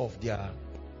beneficiaries of their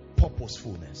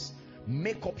purposefulness.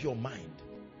 Make up your mind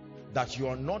that you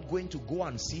are not going to go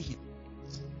and see him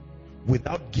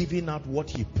without giving out what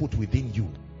he put within you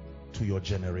to your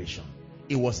generation.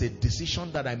 It was a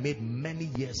decision that I made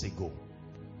many years ago,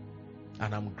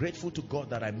 and I'm grateful to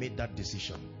God that I made that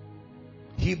decision.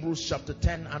 Hebrews chapter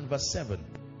 10 and verse 7.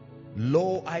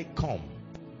 Lo, I come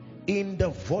in the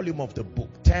volume of the book.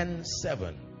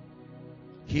 10:7.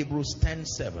 Hebrews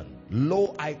 10:7.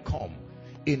 Lo, I come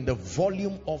in the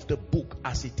volume of the book,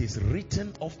 as it is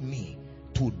written of me,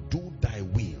 to do thy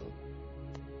will.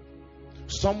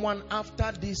 Someone,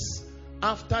 after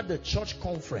the church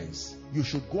conference, you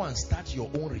should go and start your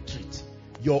own retreat,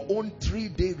 your own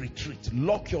 3-day retreat.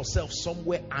 Lock yourself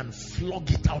somewhere and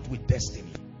flog it out with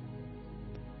destiny.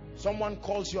 Someone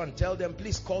calls you and tell them,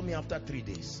 please call me after 3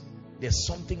 days. There's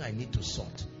something I need to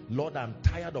sort. Lord, I'm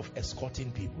tired of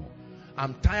escorting people.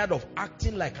 I'm tired of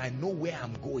acting like I know where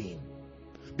I'm going.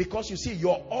 Because you see,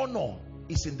 your honor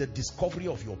is in the discovery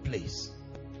of your place.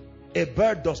 A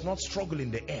bird does not struggle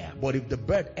in the air, but if the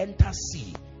bird enters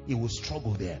sea, it will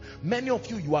struggle there. Many of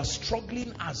you, you are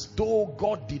struggling as though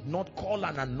God did not call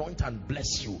and anoint and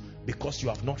bless you, because you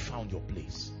have not found your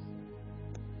place.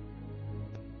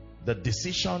 The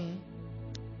decision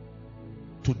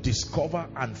to discover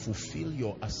and fulfill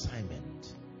your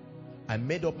assignment. I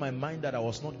made up my mind that I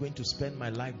was not going to spend my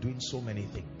life doing so many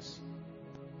things.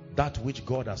 That which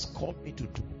God has called me to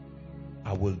do,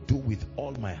 I will do with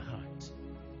all my heart.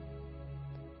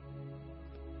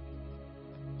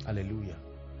 Hallelujah.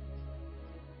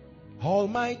 All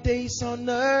my days on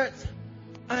earth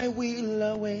I will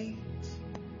await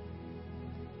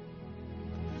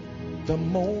the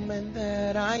moment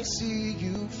that I see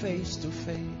you face to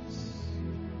face.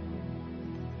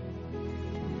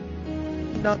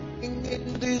 Nothing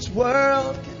in this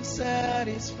world can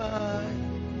satisfy.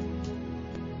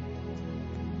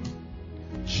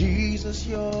 Jesus,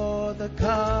 you're the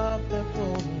cup that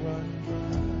won't run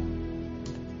dry.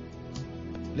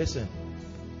 Listen,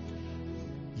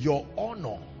 your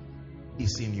honor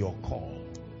is in your call.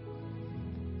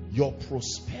 Your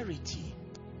prosperity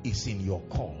is in your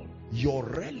call. Your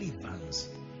relevance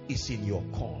is in your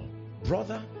call.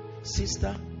 Brother,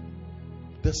 sister,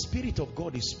 the Spirit of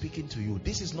God is speaking to you.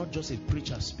 This is not just a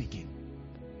preacher speaking.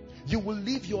 You will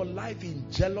live your life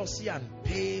in jealousy and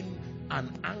pain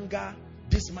and anger.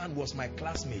 This man was my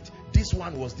classmate. This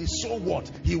one was this. So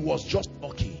what? He was just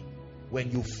lucky. When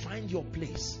you find your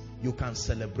place, you can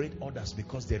celebrate others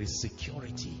because there is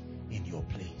security in your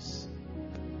place.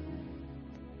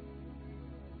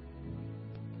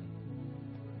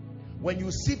 When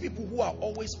you see people who are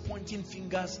always pointing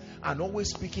fingers and always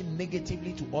speaking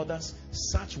negatively to others,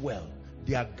 search well.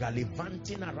 They are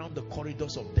gallivanting around the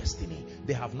corridors of destiny.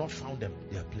 They have not found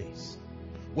their place.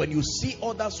 When you see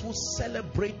others who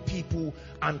celebrate people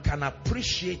and can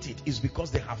appreciate it, is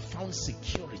because they have found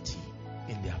security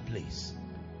in their place.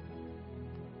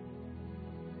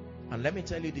 And let me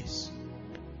tell you this,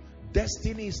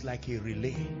 destiny is like a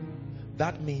relay.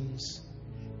 That means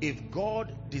if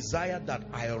God desired that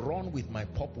I run with my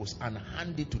purpose and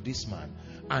hand it to this man,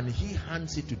 and he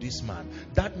hands it to this man,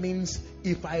 that means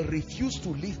if I refuse to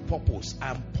live purpose,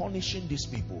 I am punishing these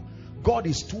people. God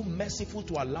is too merciful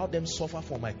to allow them suffer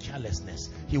for my carelessness.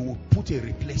 He will put a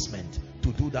replacement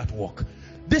to do that work.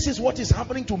 This is what is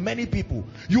happening to many people.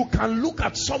 You can look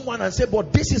at someone and say,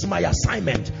 but this is my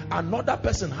assignment. Another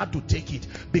person had to take it,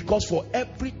 because for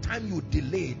every time you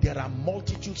delay, there are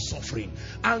multitudes suffering.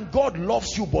 And God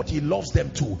loves you, but he loves them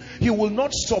too. He will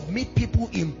not submit people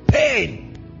in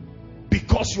pain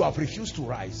because you have refused to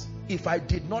rise. If I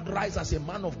did not rise as a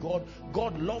man of God,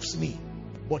 God loves me,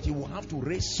 but he will have to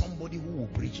raise somebody who will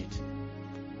bridge it.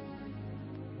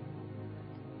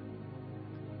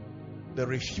 The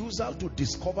refusal to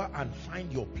discover and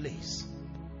find your place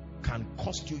can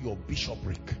cost you your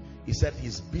bishopric. He said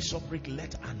his bishopric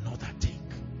let another take.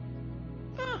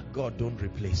 God, don't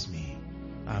replace me.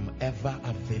 I'm ever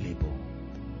available.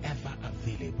 Ever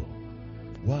available.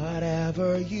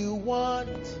 Whatever you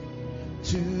want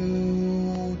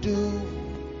to do,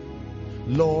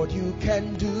 Lord, you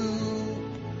can do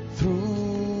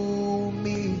through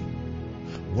me.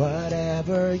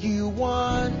 Whatever you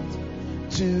want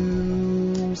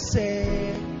to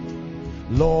say,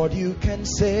 Lord, you can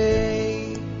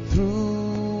say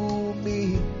through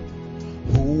me.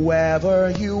 Whoever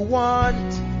you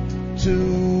want to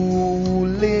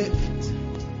lift,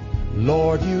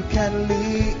 Lord, you can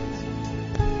lift.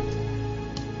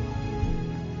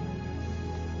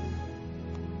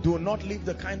 Do not live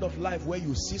the kind of life where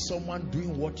you see someone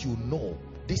doing what you know.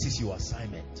 This is your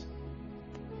assignment.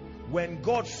 When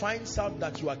God finds out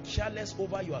that you are careless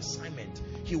over your assignment,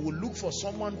 he will look for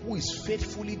someone who is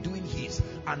faithfully doing his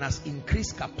and has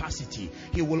increased capacity.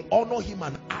 He will honor him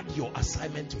and add your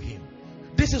assignment to him.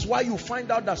 This is why you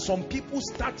find out that some people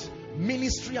start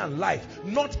ministry and life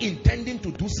not intending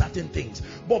to do certain things,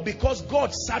 but because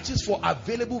God searches for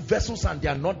available vessels and they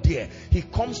are not there, he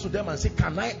comes to them and says,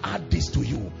 can I add this to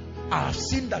you? I have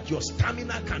seen that your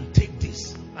stamina can take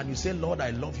this. And you say, Lord,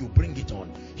 I love you, bring it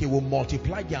on. He will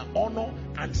multiply their honor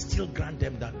and still grant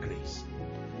them that grace.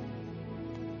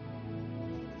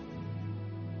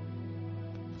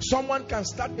 Someone can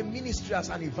start a ministry as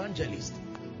an evangelist,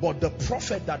 but the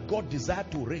prophet that God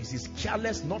desired to raise is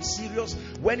careless, not serious.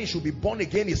 When he should be born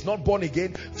again, he's not born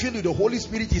again. Filled with the Holy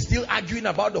Spirit, he's still arguing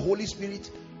about the Holy Spirit.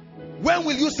 When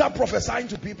will you start prophesying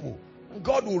to people?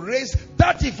 God will raise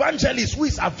that evangelist who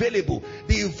is available.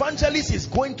 The evangelist is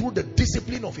going through the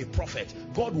discipline of a prophet.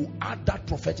 God will add that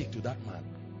prophetic to that man.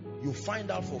 You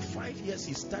find out for 5 years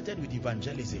he started with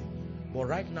evangelism, but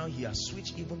right now he has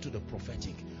switched even to the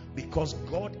prophetic, because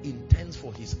God intends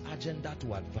for his agenda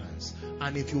to advance.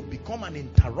 And if you become an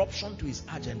interruption to his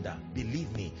agenda,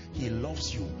 believe me, he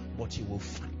loves you, but he will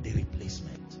find the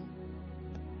replacement.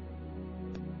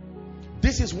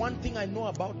 This is one thing I know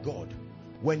about God.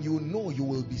 When you know, you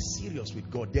will be serious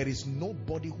with God. There is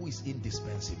nobody who is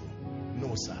indispensable.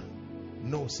 No, sir.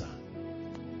 No, sir.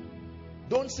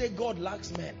 Don't say God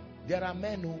lacks men. There are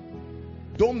men who...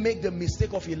 Don't make the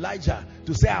mistake of Elijah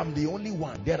to say, I'm the only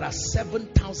one. There are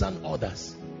 7,000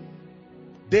 others.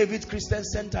 David's Christian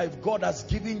Center, if God has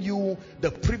given you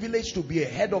the privilege to be a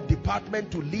head of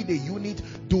department, to lead a unit,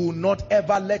 do not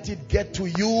ever let it get to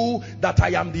you that I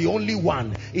am the only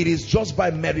one. It is just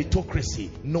by meritocracy.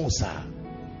 No, sir.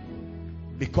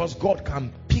 Because God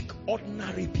can pick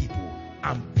ordinary people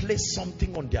and place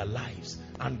something on their lives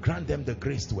and grant them the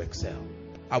grace to excel.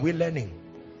 Are we learning?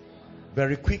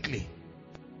 Very quickly.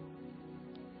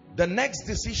 The next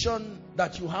decision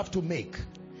that you have to make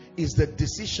is the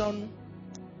decision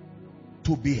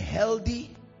to be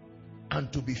healthy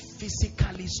and to be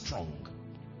physically strong.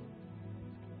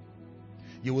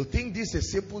 You will think this is a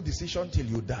simple decision till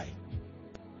you die.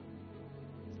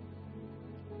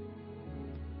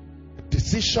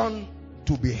 Decision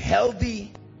to be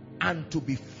healthy and to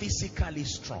be physically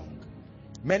strong.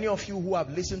 Many of you who have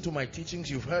listened to my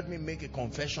teachings, you've heard me make a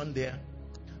confession there,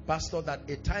 Pastor, that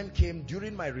a time came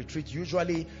during my retreat.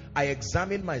 Usually I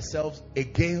examine myself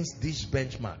against these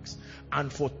benchmarks,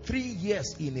 and for 3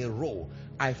 years in a row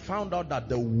I found out that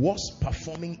the worst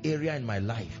performing area in my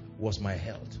life was my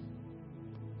health.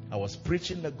 I was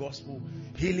preaching the gospel,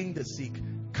 healing the sick,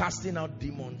 casting out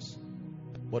demons,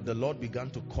 but the Lord began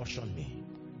to caution me.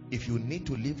 If you need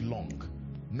to live long,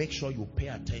 make sure you pay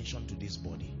attention to this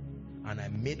body. And I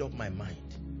made up my mind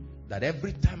that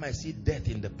every time I see death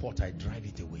in the pot, I drive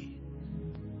it away.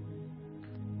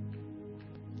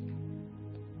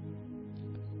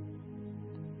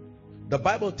 The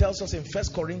Bible tells us in 1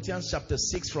 Corinthians chapter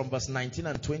 6 from verse 19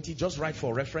 and 20, just write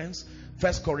for reference,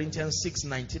 1 Corinthians 6,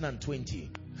 19 and 20,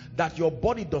 that your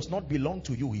body does not belong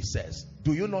to you, he says.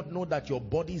 Do you not know that your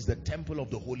body is the temple of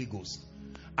the Holy Ghost?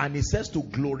 And he says to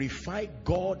glorify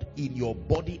God in your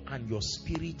body and your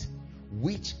spirit,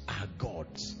 which are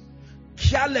God's.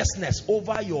 Carelessness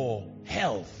over your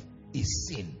health is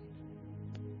sin.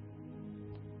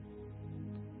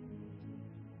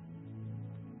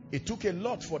 It took a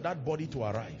lot for that body to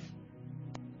arrive.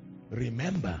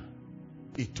 Remember,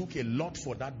 it took a lot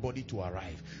for that body to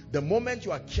arrive. The moment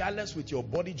you are careless with your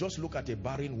body, just look at a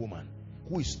barren woman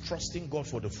who is trusting God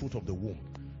for the fruit of the womb.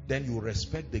 then you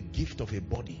respect the gift of a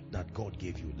body that God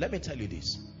gave you. Let me tell you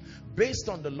this. Based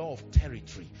on the law of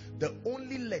territory, the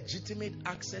only legitimate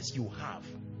access you have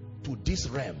to this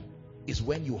realm is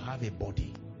when you have a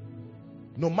body.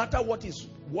 No matter what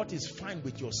is fine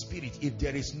with your spirit, if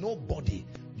there is no body,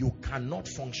 you cannot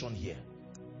function here.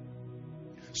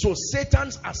 So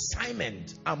Satan's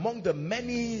assignment among the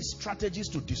many strategies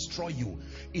to destroy you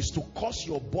is to cause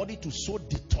your body to so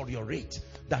deteriorate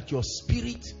that your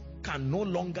spirit can no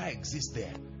longer exist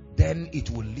there. Then it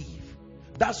will leave.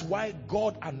 That's why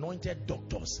God anointed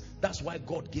doctors. That's why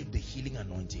God gave the healing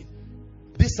anointing.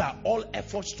 These are all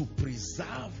efforts to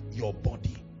preserve your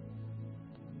body.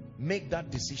 Make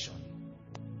that decision.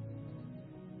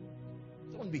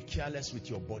 Don't be careless with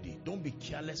your body. Don't be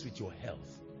careless with your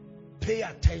health. Pay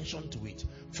attention to it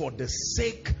for the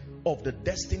sake of the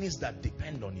destinies that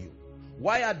depend on you.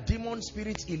 Why are demon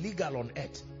spirits illegal on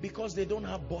earth? Because they don't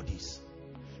have bodies.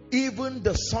 Even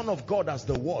the Son of God as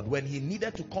the Word, when he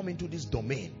needed to come into this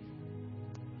domain,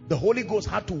 the Holy Ghost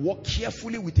had to walk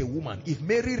carefully with a woman. If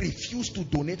Mary refused to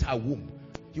donate her womb,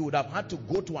 he would have had to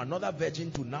go to another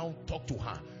virgin to now talk to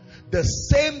her. The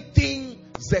same thing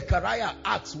Zechariah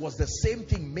asked was the same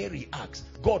thing Mary asked.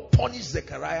 God punished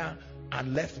Zechariah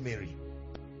and left Mary.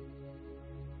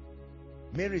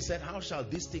 Mary said, how shall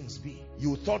these things be?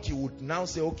 You thought you would now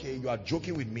say, okay, you are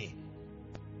joking with me.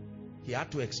 He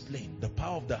had to explain, the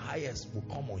power of the highest will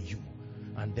come on you,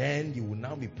 and then you will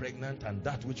now be pregnant, and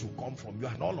that which will come from you,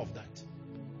 and all of that.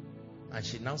 And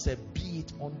she now said, be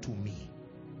it unto me.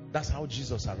 That's how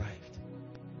Jesus arrived.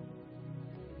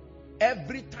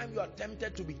 Every time you are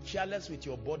tempted to be careless with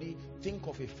your body, think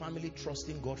of a family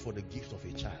trusting God for the gift of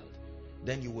a child.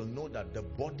 Then you will know that the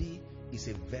body is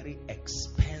a very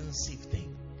expensive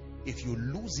thing. If you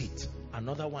lose it,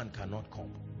 another one cannot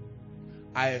come.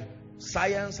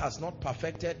 Science has not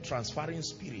perfected transferring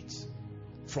spirits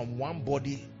from one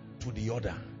body to the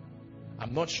other.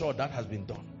 I'm not sure that has been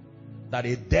done. That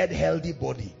a dead healthy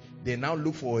body, they now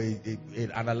look for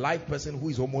an alive person who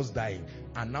is almost dying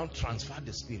and now transfer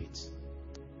the spirits.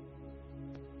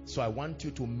 So I want you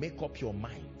to make up your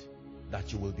mind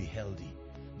that you will be healthy.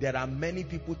 There are many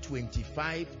people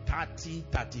 25, 30,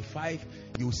 35.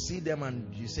 You see them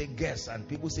and you say guess, and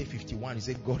people say 51. You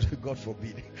say God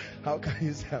forbid. How can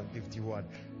you say I'm 51?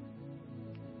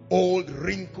 Old,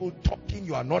 wrinkled, talking.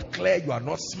 You are not clear. You are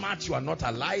not smart. You are not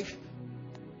alive.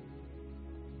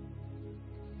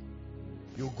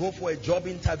 You go for a job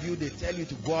interview. They tell you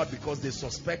to go out because they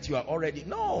suspect you are already.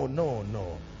 No.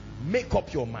 Make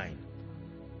up your mind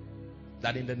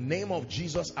that in the name of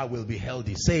Jesus I will be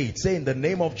healthy. Say it. Say, in the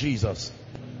name of Jesus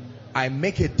I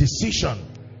make a decision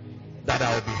that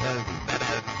I will be healthy. That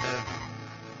I will be healthy.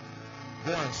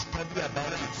 Go and study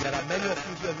about it. There are many of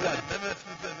you here who are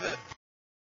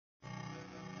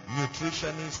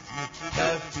nutritionists,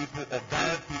 health people,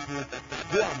 organic people.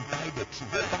 Go and buy the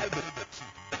truth. Buy the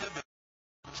truth.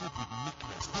 Truth with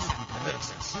meekness. This is with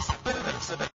medicine. This is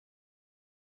medicine.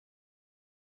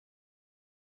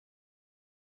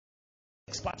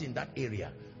 Expert in that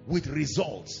area with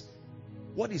results.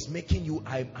 What is making you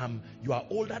you are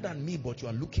older than me, but you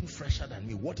are looking fresher than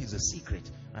me? What is the secret?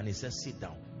 And he says, sit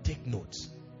down, take notes,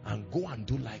 and go and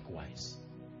do likewise.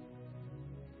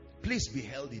 Please be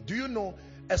healthy. Do you know,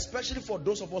 especially for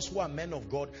those of us who are men of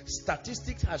God,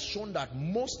 statistics has shown that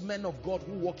most men of God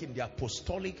who walk in the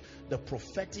apostolic, the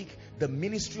prophetic, the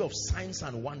ministry of signs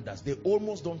and wonders, they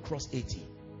almost don't cross 80.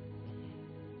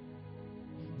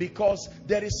 Because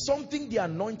there is something the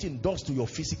anointing does to your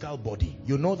physical body.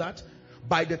 You know that?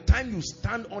 By the time you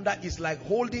stand under, it's like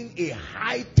holding a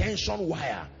high tension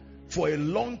wire for a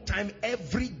long time,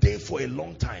 every day for a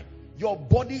long time. Your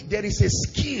body, there is a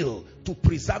skill to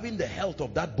preserving the health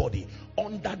of that body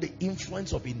under the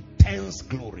influence of intense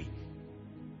glory.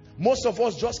 Most of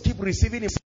us just keep receiving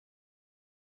it.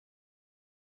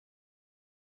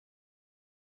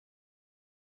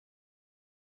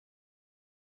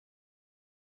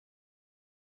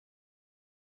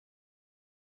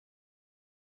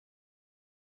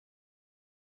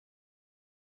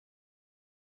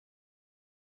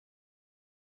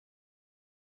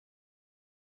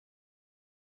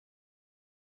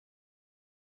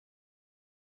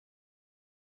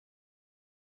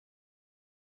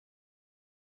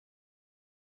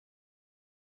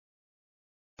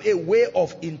 A way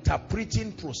of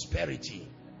interpreting prosperity.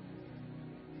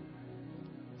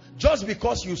 Just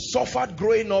because you suffered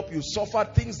growing up, you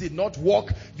suffered, things did not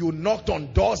work, you knocked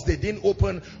on doors, they didn't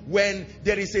open. When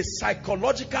there is a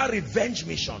psychological revenge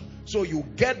mission, so you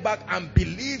get back and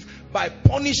believe by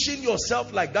punishing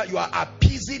yourself like that, you are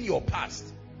appeasing your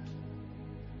past.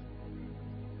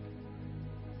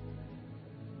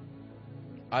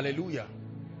 Hallelujah.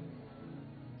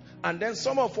 And then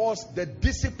some of us, the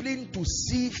discipline to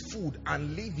see food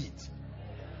and leave it.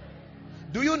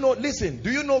 Do you know, listen,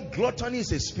 do you know gluttony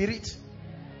is a spirit?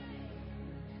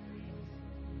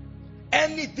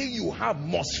 Anything you have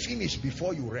must finish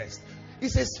before you rest.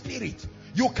 It's a spirit.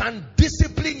 You can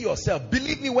discipline yourself.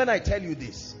 Believe me when I tell you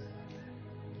this.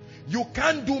 You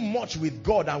can't do much with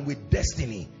God and with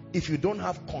destiny if you don't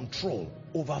have control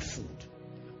over food.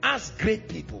 Ask great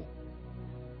people.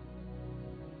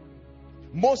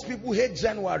 Most people hate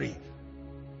January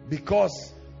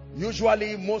because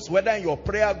usually whether in your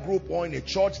prayer group or in a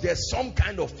church, there's some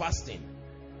kind of fasting.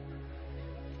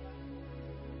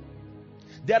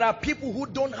 There are people who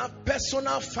don't have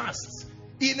personal fasts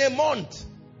in a month.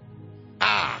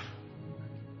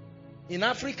 In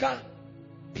Africa,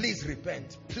 please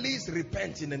repent. Please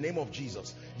repent in the name of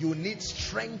Jesus. You need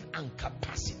strength and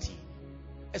capacity.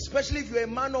 Especially if you're a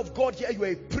man of God here, you're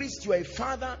a priest, you're a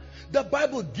father. The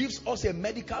Bible gives us a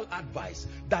medical advice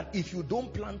that if you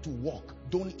don't plan to walk,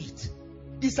 don't eat.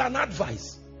 It's an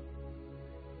advice.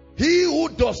 He who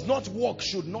does not walk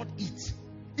should not eat.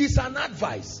 It's an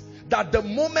advice that the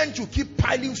moment you keep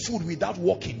piling food without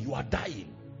walking, you are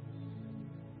dying.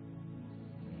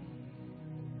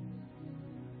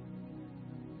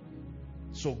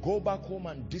 So go back home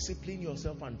and discipline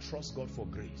yourself and trust God for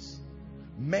grace.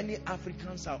 Many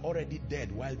Africans are already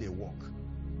dead while they walk.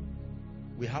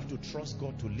 We have to trust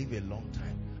God to live a long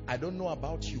time. I don't know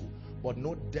about you, but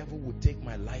no devil will take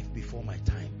my life before my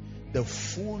time. The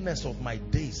fullness of my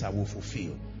days I will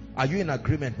fulfill. Are you in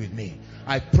agreement with me?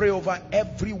 I pray over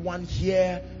everyone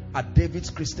here at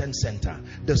David's Christian Center.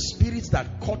 The spirits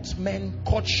that cut men,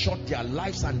 cut short their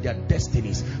lives and their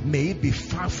destinies, may it be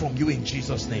far from you in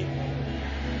Jesus' name.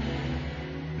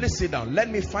 Please sit down. Let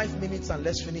me 5 minutes and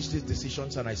let's finish these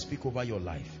decisions and I speak over your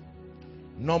life.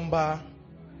 Number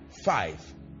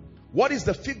 5. What is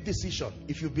the 5th decision?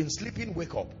 If you've been sleeping,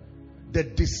 wake up. The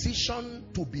decision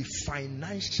to be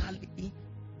financially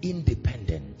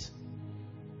independent.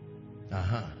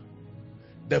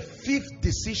 The 5th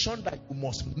decision that you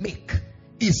must make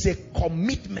is a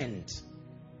commitment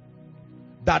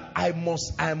that I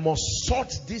must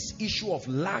sort this issue of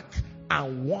lack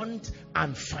and want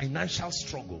and financial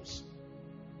struggles.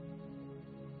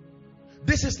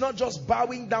 This is not just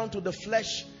bowing down to the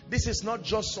flesh. This is not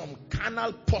just some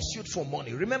carnal pursuit for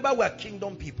money. Remember, we're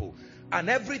kingdom people, and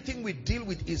everything we deal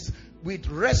with is with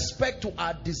respect to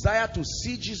our desire to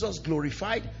see Jesus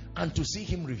glorified and to see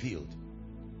him revealed.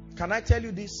 Can I tell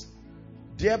you this?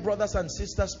 Dear brothers and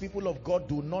sisters, people of God,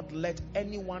 do not let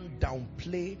anyone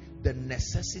downplay the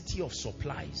necessity of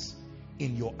supplies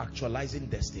in your actualizing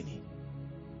destiny.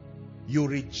 You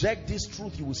reject this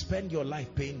truth, you will spend your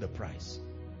life paying the price.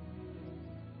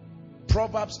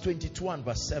 Proverbs 22 and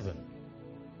verse 7.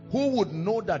 Who would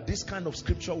know that this kind of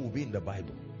scripture will be in the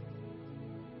Bible?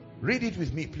 Read it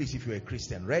with me, please, if you're a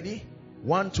Christian. Ready?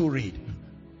 1, 2, read.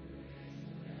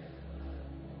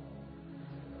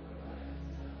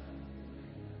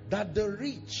 That the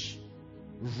rich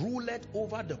ruleth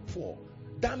over the poor.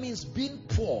 That means being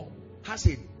poor has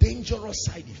a dangerous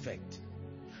side effect.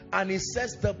 And it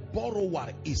says the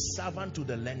borrower is servant to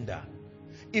the lender.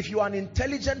 If you are an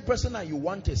intelligent person and you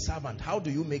want a servant, how do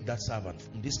you make that servant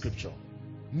in this scripture?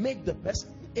 Make the person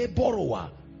a borrower.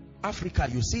 Africa,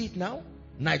 you see it now.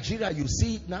 Nigeria, you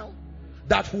see it now.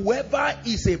 That whoever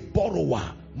is a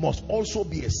borrower must also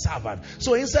be a servant.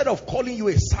 So instead of calling you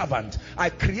a servant, I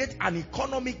create an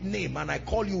economic name and I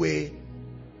call you a...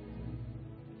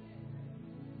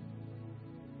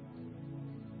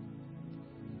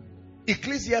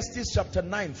 Ecclesiastes chapter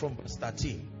 9 from verse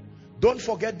 13. Don't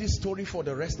forget this story for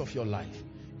the rest of your life.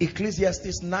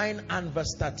 Ecclesiastes 9 and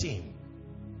verse 13.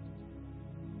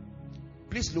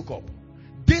 Please look up.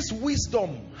 This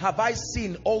wisdom have I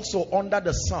seen also under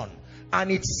the sun,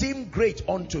 and it seemed great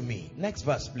unto me. Next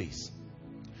verse, please.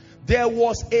 There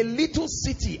was a little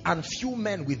city and few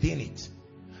men within it,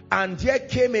 and there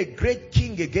came a great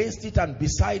king against it and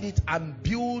beside it, and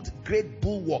built great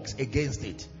bulwarks against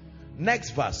it.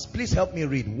 Next verse, please help me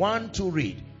read. 1, 2,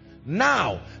 read.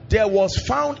 Now there was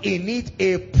found in it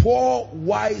a poor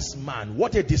wise man.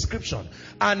 What a description.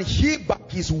 And he by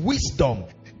his wisdom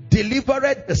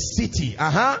delivered the city.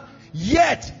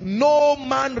 Yet no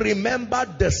man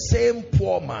remembered the same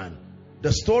poor man.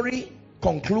 The story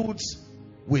concludes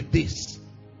with this.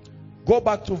 Go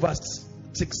back to verse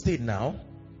 16 now.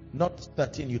 Not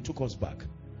 13, you took us back.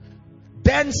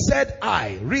 Then said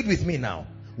I, read with me now.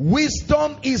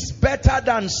 Wisdom is better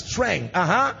than strength.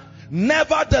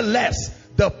 Nevertheless,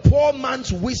 the poor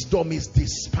man's wisdom is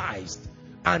despised,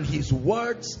 and his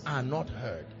words are not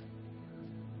heard.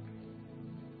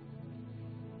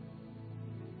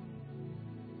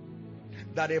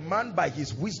 that a man by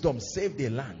his wisdom saved a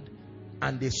land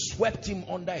and they swept him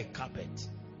under a carpet.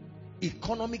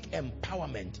 Economic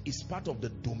empowerment is part of the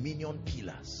dominion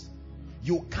pillars.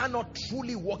 You cannot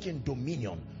truly walk in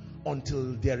dominion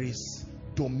until there is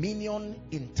dominion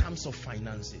in terms of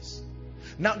finances.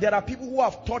 Now, there are people who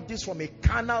have taught this from a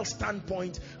carnal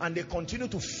standpoint, and they continue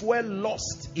to fuel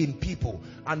lust in people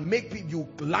and make you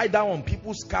lie down on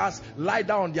people's cars, lie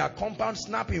down on their compound,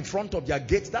 snap in front of their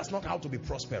gates. That's not how to be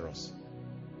prosperous.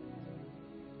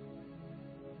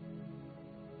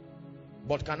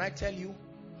 But can I tell you,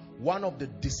 one of the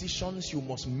decisions you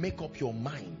must make up your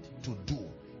mind to do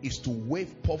is to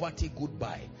wave poverty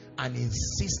goodbye and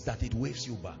insist that it waves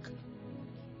you back.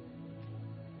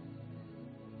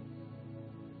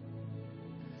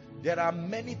 There are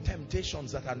many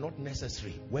temptations that are not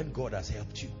necessary when God has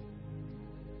helped you.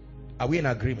 Are we in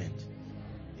agreement?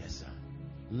 Yes, sir.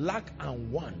 Lack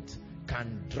and want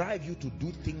can drive you to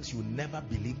do things you never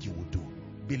believed you would do.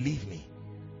 Believe me.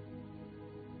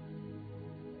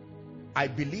 I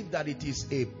believe that it is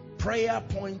a prayer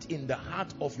point in the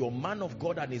heart of your man of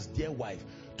God and his dear wife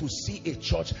to see a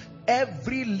church,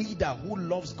 every leader who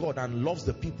loves God and loves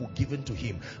the people given to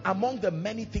him. Among the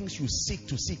many things you seek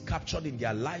to see captured in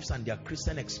their lives and their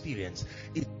Christian experience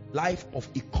is a life of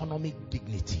economic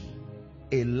dignity.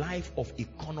 A life of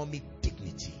economic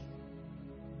dignity.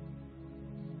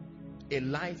 A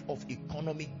life of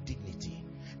economic dignity.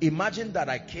 Imagine that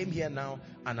I came here now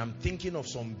and I'm thinking of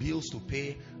some bills to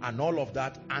pay and all of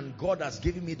that, and God has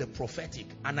given me the prophetic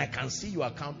and I can see your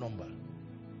account number.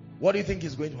 What do you think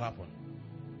is going to happen?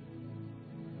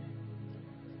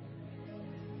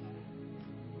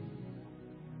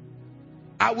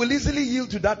 I will easily yield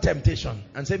to that temptation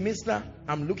and say, mister,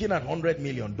 I'm looking at 100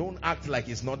 million. Don't act like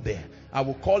it's not there. I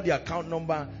will call the account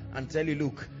number and tell you,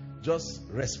 look, just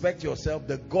respect yourself.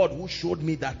 The God who showed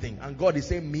me that thing. And God is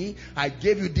saying, me, I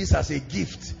gave you this as a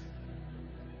gift.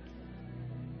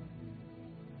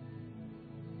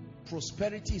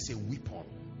 Prosperity is a weapon.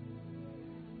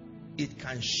 It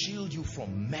can shield you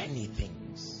from many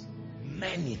things.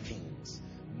 Many things.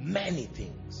 Many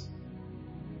things.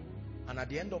 And at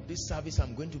the end of this service,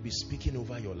 I'm going to be speaking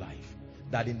over your life.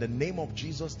 That in the name of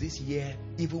Jesus this year,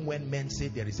 even when men say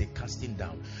there is a casting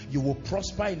down, you will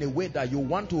prosper in a way that you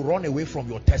want to run away from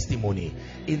your testimony.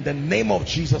 In the name of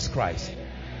Jesus Christ.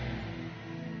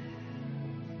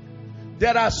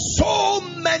 There are so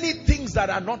many things that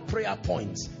are not prayer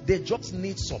points. They just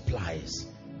need supplies.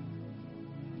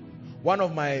 One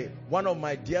of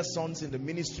my dear sons in the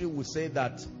ministry will say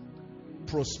that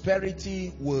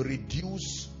prosperity will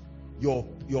reduce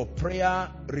your prayer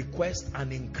request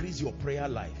and increase your prayer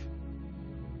life.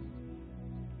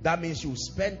 That means you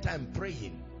spend time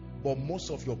praying, but most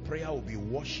of your prayer will be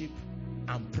worship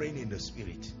and praying in the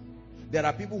spirit. There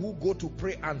are people who go to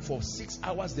pray and for 6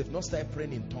 hours they've not started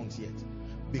praying in tongues yet,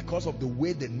 because of the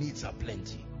way the needs are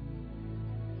plenty.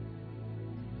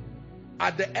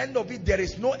 At the end of it, there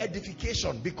is no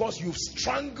edification, because you've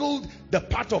strangled the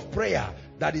part of prayer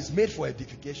that is made for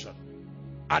edification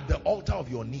at the altar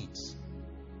of your needs.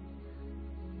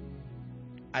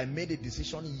 I made a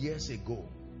decision years ago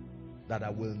that I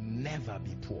will never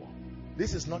be poor.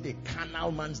 This is not a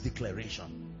carnal man's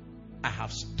declaration. I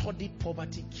have studied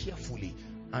poverty carefully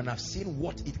and I've seen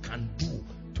what it can do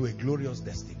to a glorious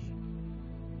destiny.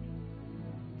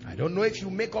 I don't know if you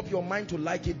make up your mind to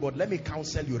like it, but let me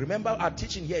counsel you. Remember, our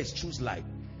teaching here is choose life.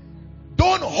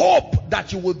 Don't hope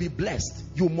that you will be blessed.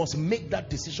 You must make that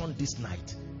decision this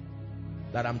night.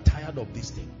 That I'm tired of this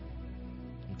thing.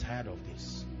 I'm tired of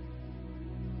this.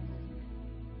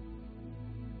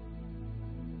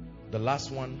 The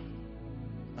last one,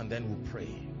 and then we'll pray.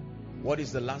 What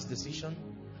is the last decision?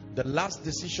 The last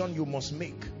decision you must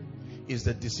make is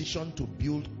the decision to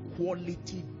build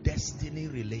quality destiny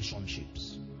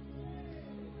relationships.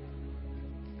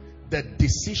 The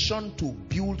decision to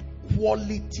build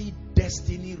quality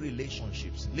destiny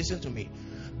relationships. Listen to me.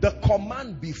 The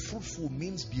command be fruitful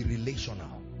means be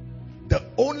relational. The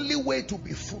only way to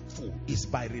be fruitful is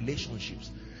by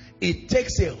relationships. It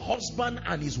takes a husband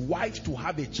and his wife to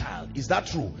have a child. Is that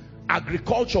true?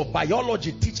 Agriculture,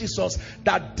 biology teaches us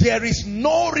that there is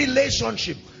no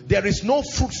relationship, there is no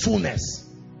fruitfulness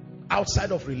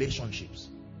outside of relationships.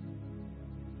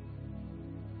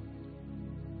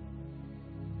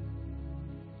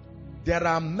 There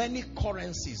are many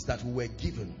currencies that we were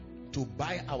given to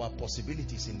buy our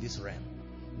possibilities in this realm.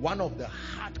 One of the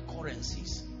hard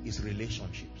currencies is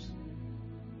relationships.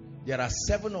 There are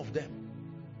 7 of them.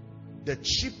 The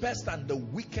cheapest and the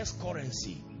weakest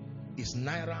currency is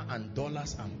naira and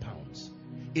dollars and pounds.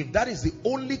 If that is the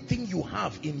only thing you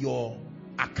have in your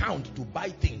account to buy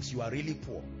things, you are really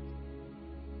poor.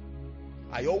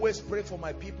 I always pray for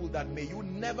my people that may you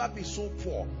never be so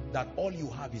poor that all you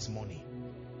have is money.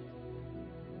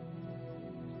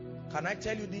 Can I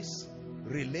tell you this?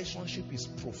 Relationship is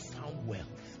profound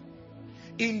wealth.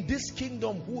 In this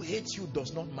kingdom, who hates you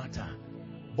does not matter.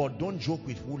 But don't joke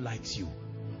with who likes you.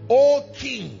 Oh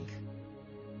king,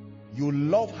 you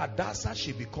love Hadassah,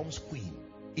 she becomes queen.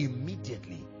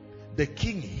 Immediately. The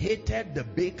king hated the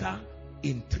baker.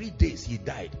 In 3 days he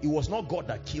died. It was not God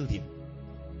that killed him.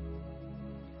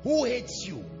 Who hates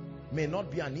you may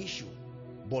not be an issue,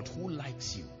 but who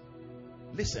likes you?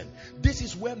 Listen, this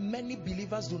is where many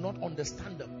believers do not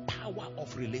understand the power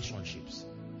of relationships.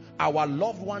 Our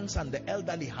loved ones and the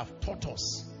elderly have taught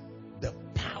us the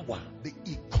power, the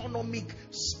economic,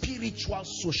 spiritual,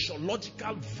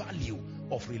 sociological value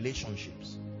of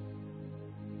relationships.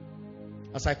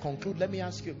 As I conclude, let me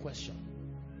ask you a question.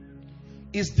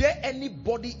 Is there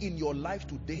anybody in your life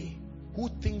today who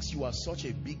thinks you are such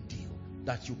a big deal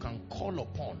that you can call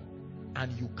upon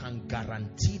and you can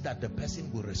guarantee that the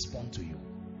person will respond to you?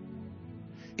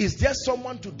 Is there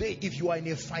someone today, if you are in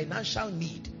a financial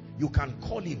need, you can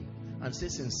call him and say,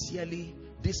 sincerely,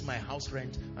 this is my house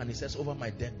rent, and he says, over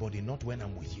my dead body, not when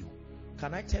I'm with you?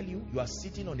 Can I tell you, you are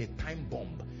sitting on a time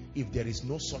bomb if there is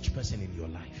no such person in your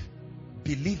life.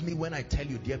 Believe me when I tell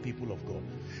you, dear people of God.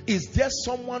 Is there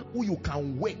someone who you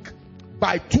can wake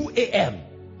by 2 a.m.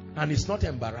 and is not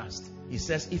embarrassed? He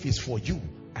says, if it's for you,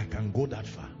 I can go that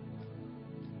far.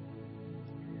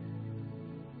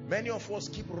 Many of us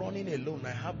keep running alone.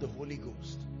 I have the Holy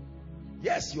Ghost.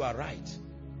 Yes, you are right.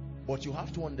 But you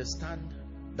have to understand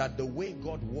that the way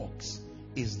God works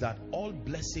is that all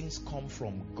blessings come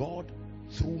from God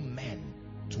through men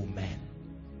to men.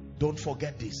 Don't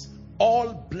forget this.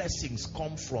 All blessings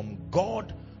come from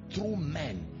God through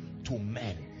men to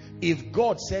men. If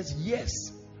God says yes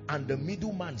and the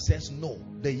middleman says no,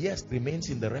 the yes remains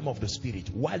in the realm of the spirit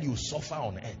while you suffer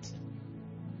on earth.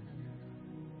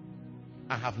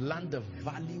 I have learned the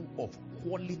value of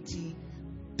quality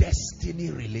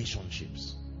destiny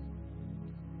relationships.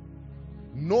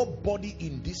 Nobody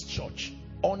in this church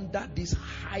under this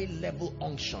high level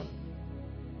unction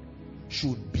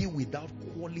should be without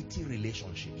quality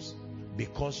relationships,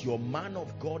 because your man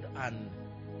of God and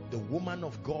the woman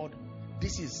of God,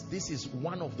 this is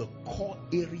one of the core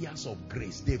areas of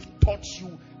grace. They've taught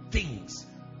you things.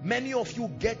 Many of you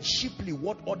get cheaply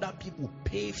what other people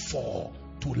pay for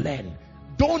to learn.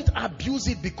 Don't abuse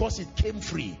it because it came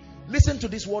free. Listen to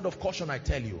this word of caution I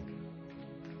tell you.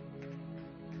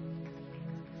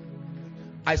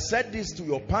 I said this to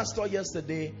your pastor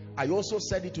yesterday. I also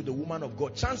said it to the woman of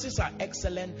God. Chances are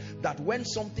excellent that when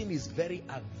something is very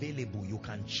available, you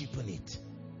can cheapen it.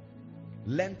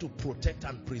 Learn to protect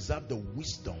and preserve the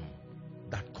wisdom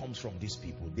that comes from these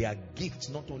people. They are gifts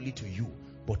not only to you,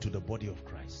 but to the body of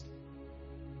Christ.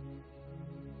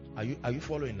 Are you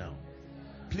following now?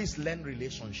 Please learn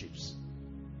relationships.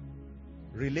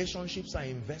 Relationships are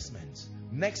investments.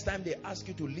 Next time they ask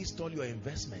you to list all your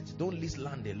investments, don't list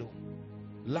land alone.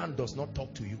 Land does not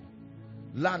talk to you.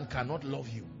 Land cannot love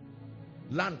you.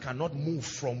 Land cannot move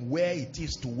from where it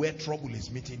is to where trouble is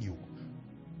meeting you.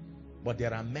 But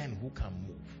there are men who can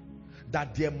move.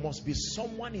 That there must be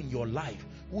someone in your life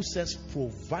who says,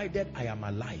 provided I am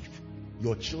alive,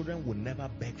 your children will never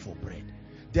beg for bread.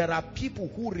 There are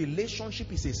people whose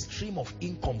relationship is a stream of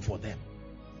income for them.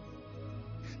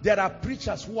 There are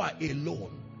preachers who are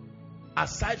alone.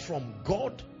 Aside from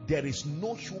God, there is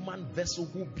no human vessel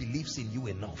who believes in you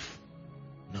enough.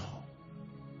 No.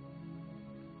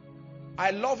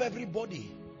 I love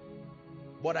everybody,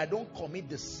 but I don't commit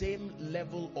the same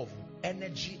level of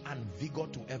energy and vigor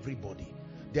to everybody.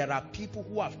 There are people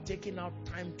who have taken out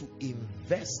time to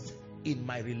invest in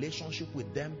my relationship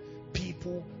with them,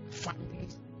 people,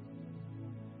 families.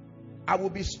 I will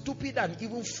be stupid and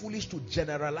even foolish to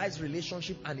generalize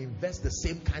relationship and invest the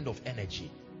same kind of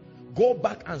energy. Go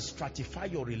back and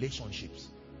stratify your relationships.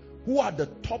 Who are the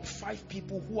top 5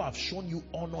 people who have shown you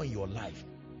honor in your life?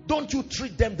 Don't you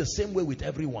treat them the same way with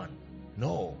everyone.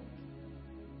 No.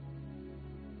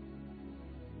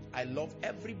 I love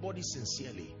everybody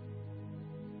sincerely,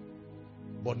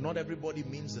 but not everybody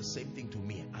means the same thing to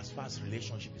me as far as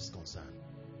relationship is concerned.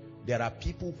 There are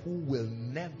people who will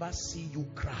never see you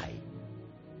cry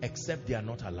except they are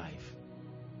not alive.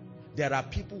 There are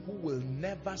people who will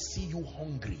never see you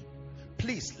hungry.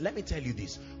 Please, let me tell you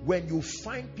this. When you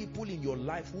find people in your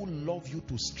life who love you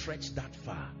to stretch that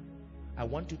far, I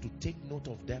want you to take note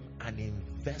of them and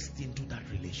invest into that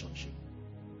relationship.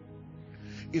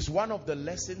 It's one of the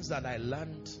lessons that I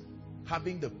learned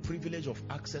having the privilege of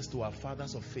access to our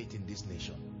fathers of faith in this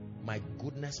nation. My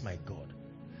goodness, my God.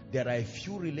 There are a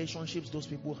few relationships those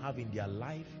people have in their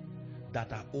life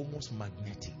that are almost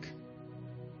magnetic.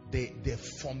 The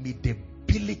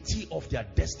formidability of their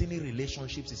destiny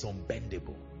relationships is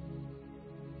unbendable.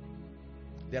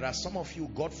 There are some of you,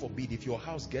 God forbid, if your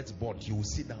house gets bought, you will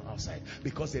sit down outside,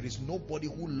 because there is nobody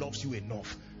who loves you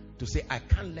enough to say, I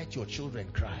can't let your children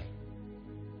cry.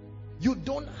 You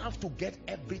don't have to get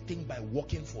everything by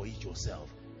working for it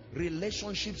yourself.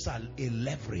 Relationships are a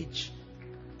leverage.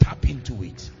 Tap into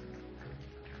it.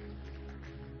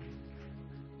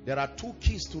 There are two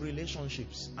keys to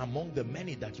relationships among the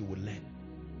many that you will learn.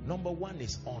 Number one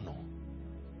is honor.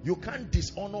 You can't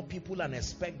dishonor people and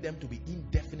expect them to be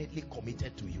indefinitely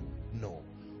committed to you. No.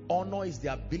 Honor is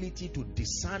the ability to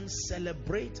discern,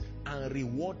 celebrate, and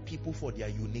reward people for their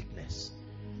uniqueness.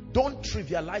 Don't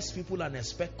trivialize people and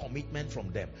expect commitment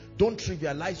from them. Don't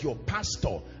trivialize your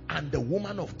pastor and the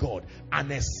woman of God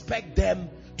and expect them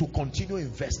to continue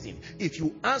investing. If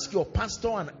you ask your pastor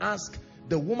and ask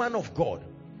the woman of God,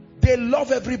 they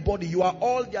love everybody. You are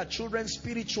all their children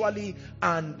spiritually,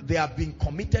 and they have been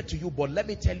committed to you. But let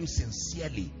me tell you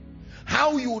sincerely,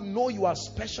 how you know you are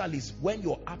special is when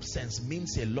your absence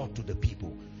means a lot to the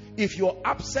people. If your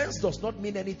absence does not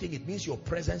mean anything, it means your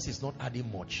presence is not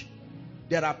adding much.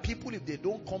 There are people, if they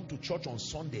don't come to church on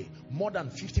Sunday, more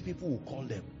than 50 people will call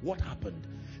them. What happened?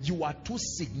 You are too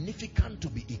significant to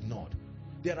be ignored.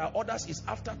 There are others, it's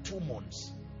after 2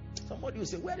 months. Somebody will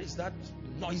say, where is that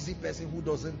noisy person who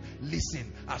doesn't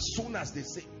listen? As soon as they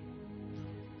say,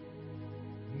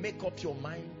 make up your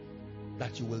mind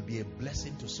that you will be a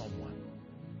blessing to someone.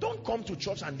 Don't come to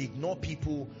church and ignore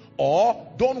people,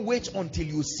 or don't wait until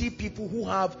you see people who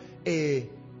have a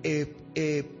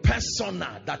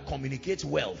persona that communicates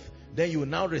wealth. Then you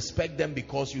now respect them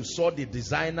because you saw the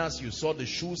designers, you saw the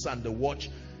shoes and the watch.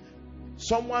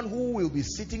 Someone who will be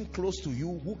sitting close to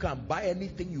you, who can buy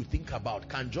anything you think about,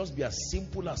 can just be as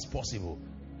simple as possible.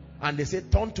 And they say,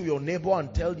 turn to your neighbor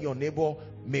and tell your neighbor,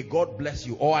 may God bless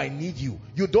you, or I need you.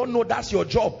 You don't know that's your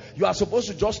job. You are supposed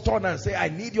to just turn and say, I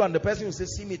need you, and the person will say,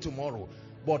 see me tomorrow.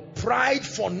 But pride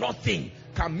for nothing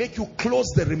can make you close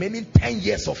the remaining 10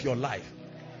 years of your life.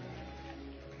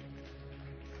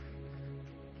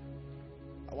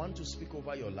 I want to speak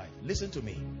over your life. Listen to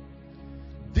me.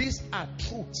 These are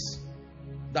truths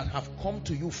that have come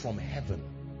to you from heaven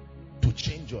to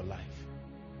change your life.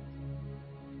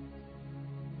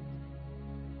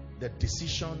 The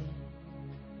decision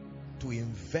to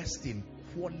invest in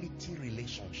quality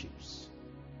relationships.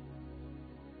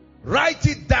 Write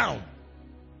it down.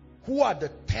 Who are the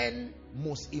 10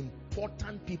 most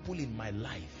important people in my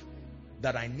life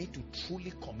that I need to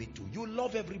truly commit to? You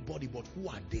love everybody, but who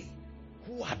are they?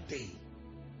 Who are they?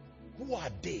 Who are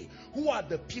they? Who are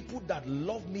the people that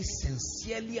love me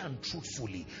sincerely and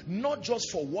truthfully? Not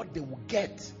just for what they will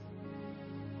get.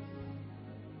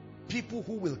 People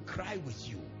who will cry with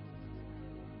you.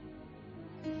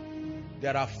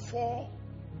 There are 4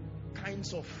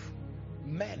 kinds of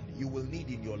men you will need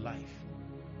in your life.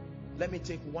 Let me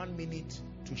take 1 minute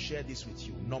to share this with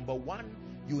you. Number 1,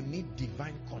 you need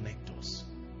divine connectors.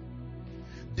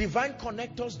 Divine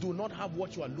connectors do not have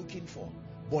what you are looking for,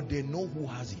 but they know who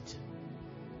has it.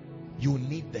 You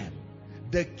need them.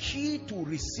 The key to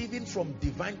receiving from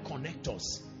divine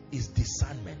connectors is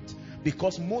discernment,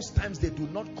 because most times they do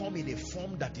not come in a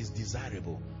form that is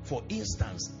desirable. For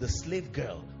instance, the slave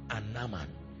girl and Naaman.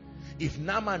 If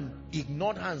Naaman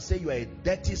ignored her and said, you are a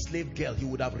dirty slave girl, he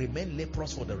would have remained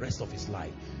leprous for the rest of his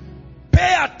life.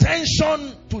 Pay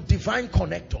attention to divine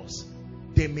connectors.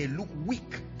 They may look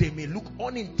weak, they may look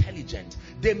unintelligent,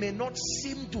 they may not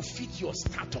seem to fit your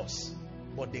status,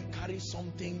 but they carry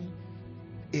something,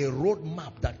 a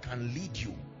roadmap that can lead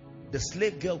you. The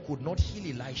slave girl could not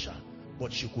heal Elisha,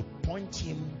 but she could point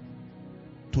him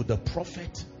to the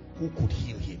prophet who could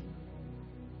heal him.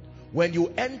 When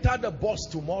you enter the bus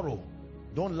tomorrow,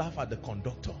 don't laugh at the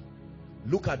conductor.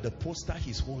 Look at the poster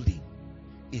he's holding.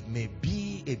 It may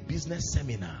be a business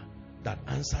seminar that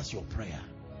answers your prayer.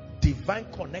 Divine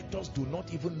connectors do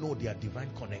not even know they are divine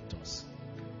connectors.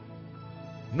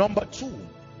 Number 2,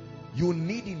 you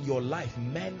need in your life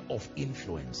men of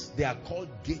influence. They are called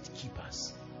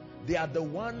gatekeepers. They are the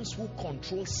ones who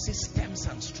control systems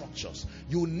and structures.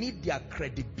 You need their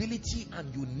credibility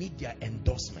and you need their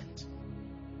endorsement.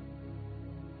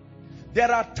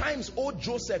 There are times, oh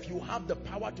Joseph, you have the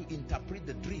power to interpret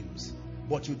the dreams,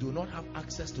 but you do not have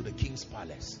access to the king's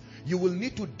palace. You will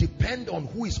need to depend on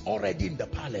who is already in the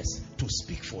palace to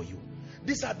speak for you.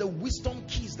 These are the wisdom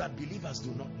keys that believers do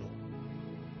not know.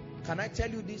 Can I tell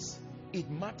you this? It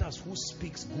matters who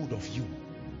speaks good of you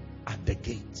at the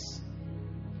gates.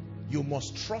 You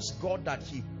must trust God that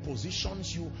he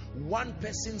positions you. One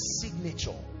person's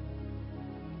signature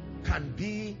can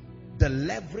be the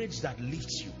leverage that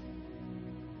lifts you.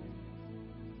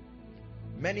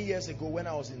 Many years ago when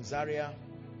I was in Zaria,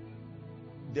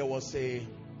 there was a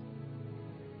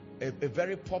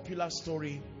very popular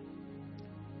story.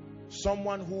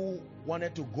 Someone who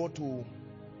wanted to go to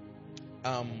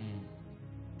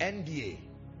NDA,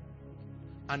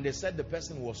 and they said the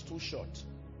person was too short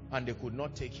and they could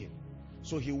not take him.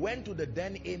 So he went to the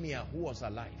then emir who was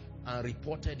alive and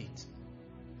reported it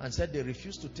and said they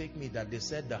refused to take me, that they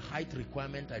said the height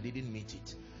requirement, I didn't meet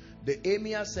it. The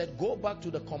emir said, go back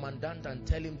to the commandant and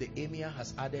tell him the emir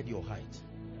has added your height.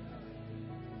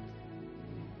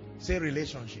 Say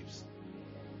relationships.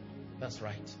 That's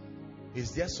right.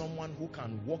 Is there someone who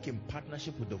can walk in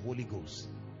partnership with the Holy Ghost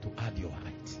to add your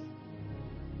height?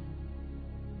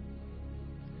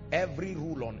 Every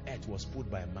rule on earth was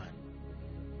put by man.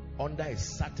 Under a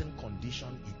certain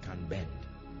condition, it can bend.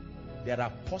 There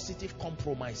are positive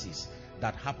compromises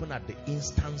that happen at the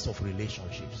instance of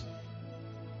relationships.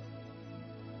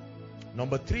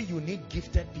 Number 3, you need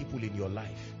gifted people in your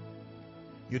life.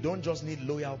 You don't just need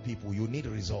loyal people, you need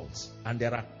results. And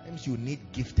there are times you need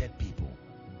gifted people.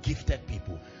 Gifted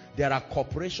people. There are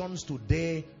corporations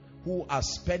today who are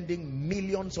spending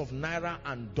millions of naira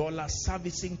and dollars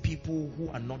servicing people who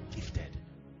are not gifted.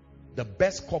 The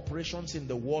best corporations in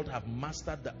the world have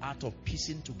mastered the art of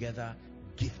piecing together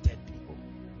gifted people.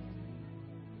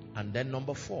 And then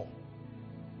number 4,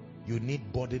 you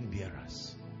need burden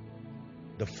bearers.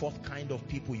 The 4th kind of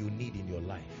people you need in your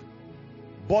life.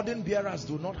 Burden bearers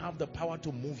do not have the power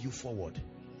to move you forward,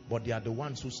 but they are the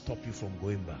ones who stop you from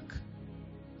going back.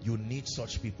 You need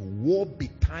such people. Woe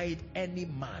betide any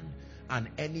man and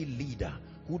any leader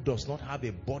who does not have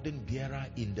a burden bearer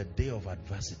in the day of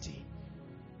adversity.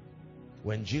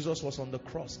 When Jesus was on the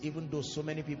cross, even though so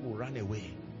many people ran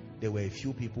away, there were a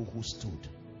few people who stood.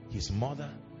 His mother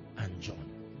and John.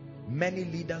 Many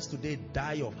leaders today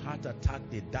die of heart attack.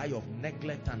 They die of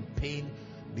neglect and pain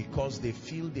because they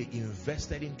feel they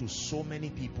invested into so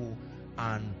many people,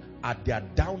 and at their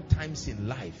down times in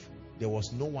life, there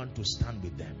was no one to stand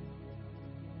with them.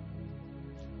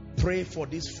 Pray for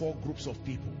these 4 groups of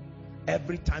people.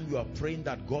 Every time you are praying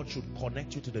that God should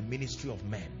connect you to the ministry of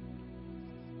men.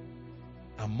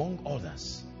 Among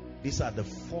others, these are the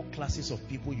 4 classes of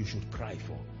people you should cry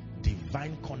for.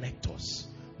 Divine connectors,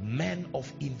 men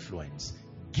of influence,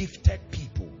 gifted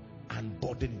people, and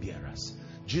burden bearers.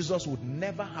 Jesus would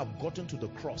never have gotten to the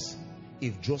cross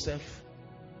if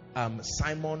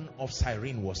Simon of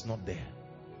Cyrene was not there.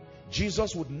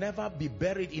 Jesus would never be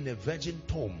buried in a virgin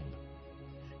tomb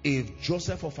if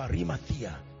Joseph of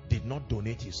Arimathea did not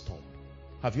donate his tomb.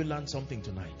 Have you learned something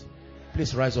tonight?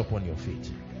 Please rise up on your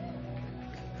feet.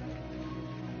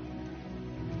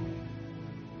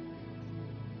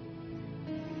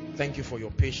 Thank you for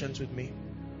your patience with me.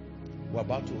 We're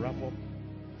about to wrap up.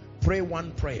 Pray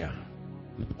one prayer.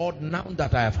 Lord, now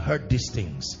that I have heard these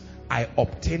things, I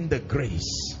obtain the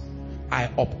grace. I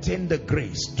obtain the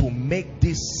grace to make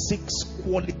these 6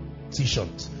 quality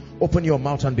decisions. Open your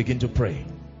mouth and begin to pray.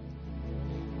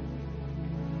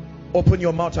 Open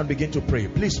your mouth and begin to pray.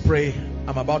 Please pray.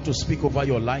 I'm about to speak over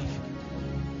your life.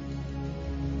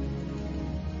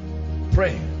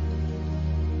 Pray.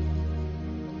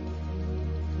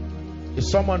 Is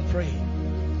someone praying?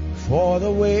 For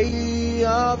the way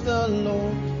of the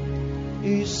Lord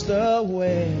is the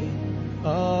way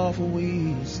of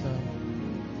wisdom.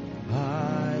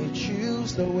 I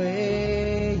choose the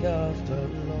way of the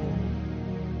Lord.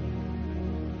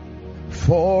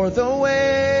 For the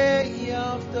way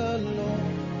of the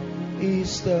Lord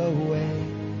is the way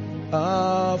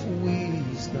of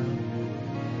wisdom.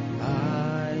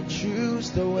 I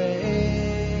choose the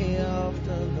way of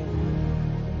the Lord.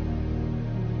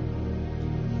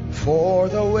 For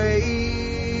the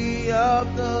way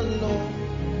of the Lord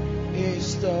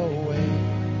is the way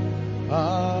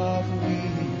of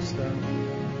wisdom.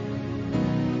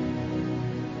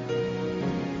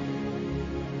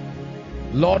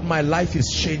 Lord, my life is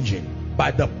changing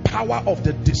by the power of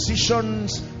the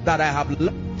decisions that I have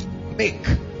learned to make.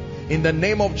 In the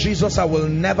name of Jesus, I will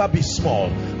never be small.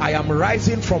 I am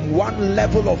rising from one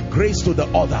level of grace to the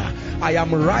other. I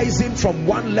am rising from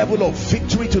one level of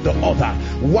victory to the other,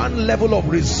 one level of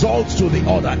results to the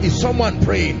other. Is someone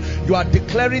praying? You are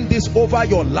declaring this over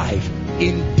your life.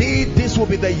 Indeed, this will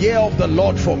be the year of the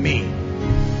Lord for me.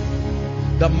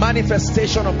 The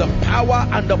manifestation of the power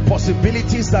and the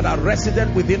possibilities that are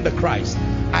resident within the Christ.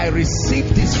 I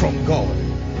receive this from God.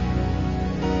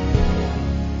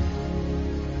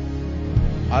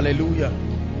 Hallelujah.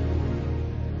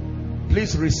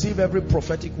 Please receive every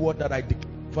prophetic word that I declare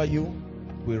for you.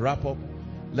 We wrap up.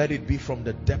 Let it be from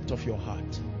the depth of your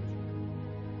heart.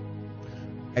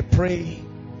 I pray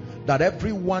that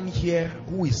everyone here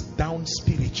who is down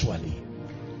spiritually,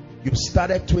 you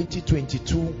started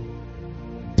 2022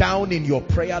 down in your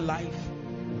prayer life,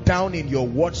 down in your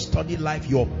word study life,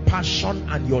 your passion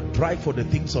and your drive for the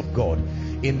things of God.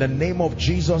 In the name of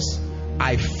Jesus,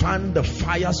 I fan the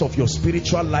fires of your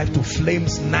spiritual life to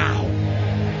flames now.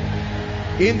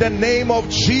 In the name of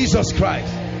Jesus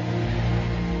Christ.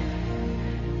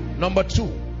 Number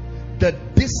 2, the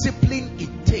discipline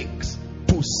it takes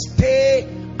to stay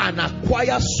and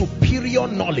acquire superior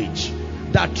knowledge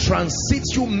that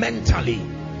transits you mentally.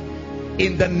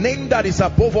 In the name that is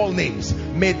above all names,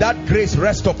 may that grace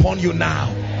rest upon you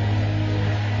now.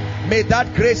 May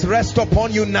that grace rest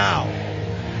upon you now.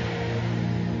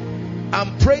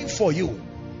 I'm praying for you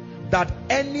that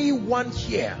anyone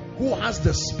here who has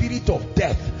the spirit of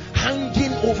death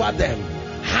hanging over them,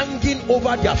 hanging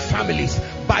over their families,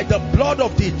 by the blood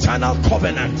of the eternal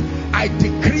covenant, I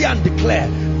decree and declare,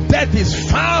 death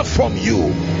is far from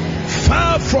you,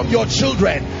 far from your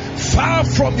children, far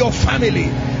from your family,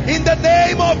 in the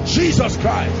name of Jesus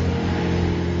Christ.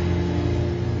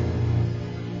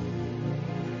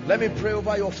 Let me pray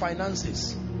over your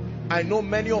finances. I know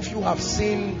many of you have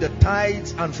seen the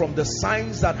tides, and from the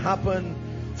signs that happen,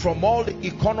 from all the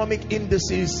economic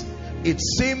indices, it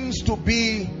seems to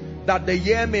be that the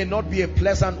year may not be a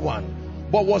pleasant one.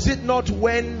 But was it not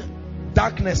when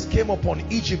darkness came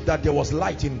upon Egypt that there was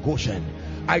light in Goshen?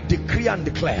 I decree and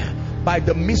declare, by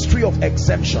the mystery of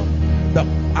exemption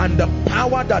and the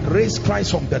power that raised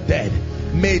Christ from the dead,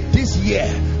 may this year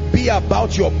be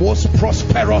about your most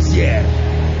prosperous year.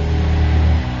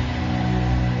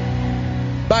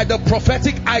 By the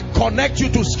prophetic, I connect you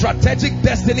to strategic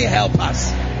destiny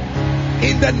helpers.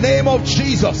 In the name of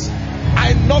Jesus,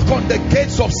 I knock on the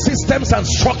gates of systems and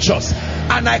structures,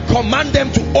 and I command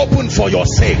them to open for your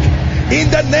sake.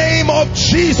 In the name of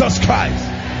Jesus Christ.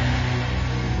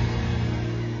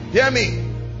 Hear me.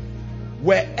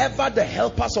 Wherever the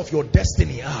helpers of your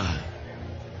destiny are,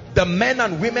 the men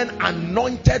and women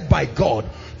anointed by God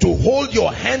to hold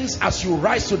your hands as you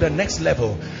rise to the next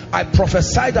level, I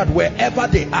prophesy that wherever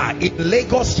they are, in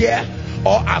Lagos here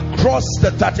or across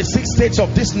the 36 states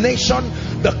of this nation,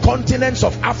 the continents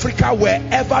of Africa,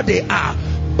 wherever they are,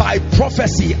 by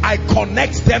prophecy, I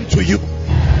connect them to you.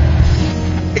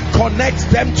 I connect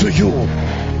them to you.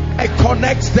 I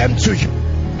connect them to you.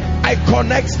 I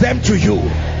connect them to you.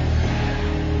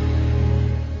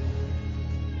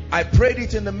 I prayed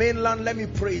it in the mainland. Let me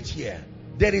pray it here.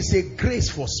 There is a grace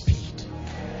for speed.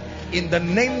 In the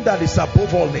name that is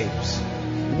above all names,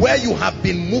 where you have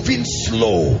been moving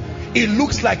slow, it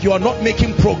looks like you are not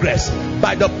making progress.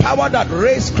 By the power that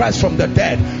raised Christ from the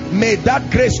dead, may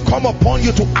that grace come upon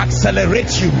you to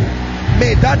accelerate you.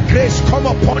 May that grace come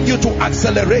upon you to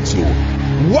accelerate you.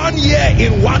 1 year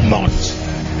in 1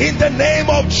 month. In the name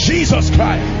of Jesus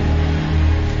Christ.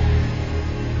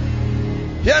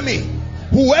 Hear me.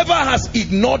 Whoever has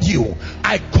ignored you,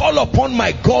 I call upon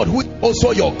my God, who is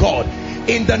also your God.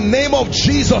 In the name of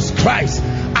Jesus Christ,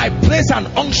 I place an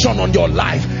unction on your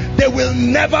life. They will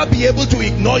never be able to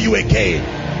ignore you again.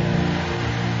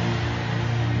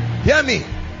 Hear me.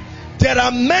 There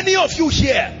are many of you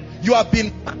here. You have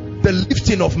been the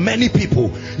lifting of many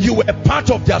people. You were part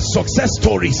of their success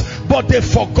stories, but they've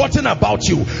forgotten about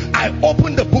you. I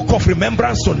open the book of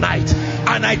remembrance tonight,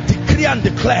 and I decree and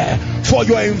declare, for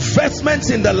your investments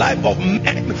in the life of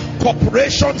men,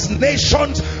 corporations,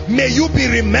 nations, may you be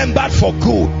remembered for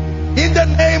good. In the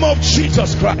name of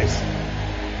Jesus Christ.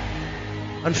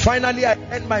 And finally, I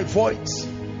end my voice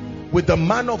with the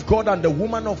man of God and the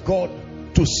woman of God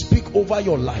to speak over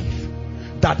your life,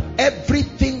 that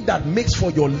everything that makes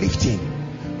for your lifting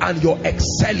and your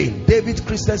excelling, David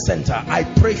Christian Center, I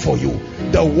pray for you.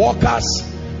 The workers,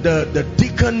 the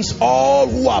deacons, all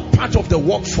who are part of the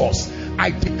workforce, I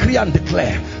decree and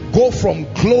declare, go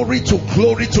from glory to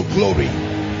glory to glory.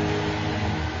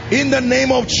 In the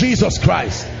name of Jesus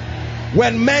Christ.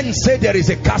 When men say there is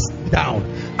a casting down,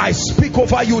 I speak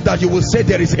over you that you will say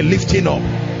there is a lifting up.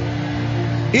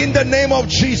 In the name of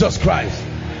Jesus Christ.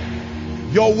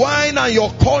 Your wine and your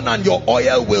corn and your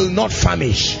oil will not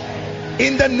famish.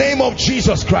 In the name of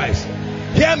Jesus Christ.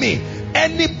 Hear me.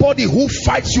 Anybody who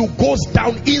fights you goes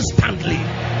down instantly.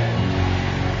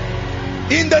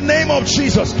 In the name of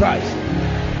Jesus Christ.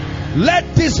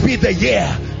 Let this be the year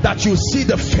that you see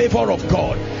the favor of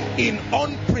God in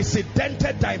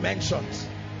unprecedented dimensions.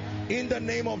 In the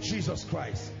name of Jesus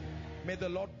Christ. May the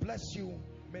Lord bless you.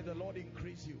 May the Lord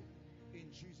increase you.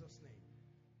 In Jesus'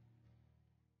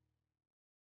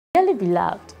 name. Dearly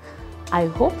beloved, I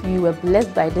hope you were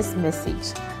blessed by this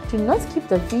message. Do not keep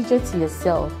the video to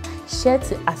yourself. Share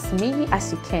to as many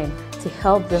as you can to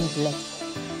help them bless.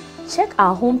 Check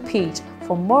our homepage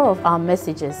for more of our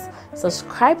messages.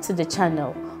 Subscribe to the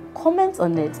channel, comment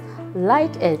on it,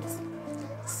 like it.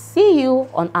 See you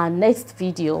on our next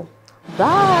video.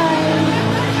 Bye.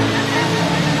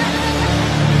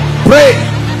 Pray,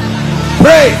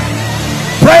 pray,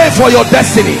 pray for your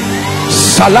destiny. The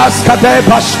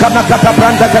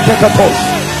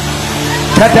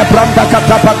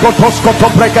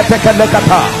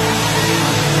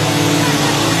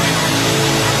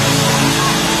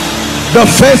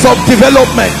phase of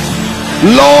development.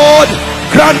 Lord,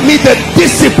 grant me the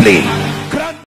discipline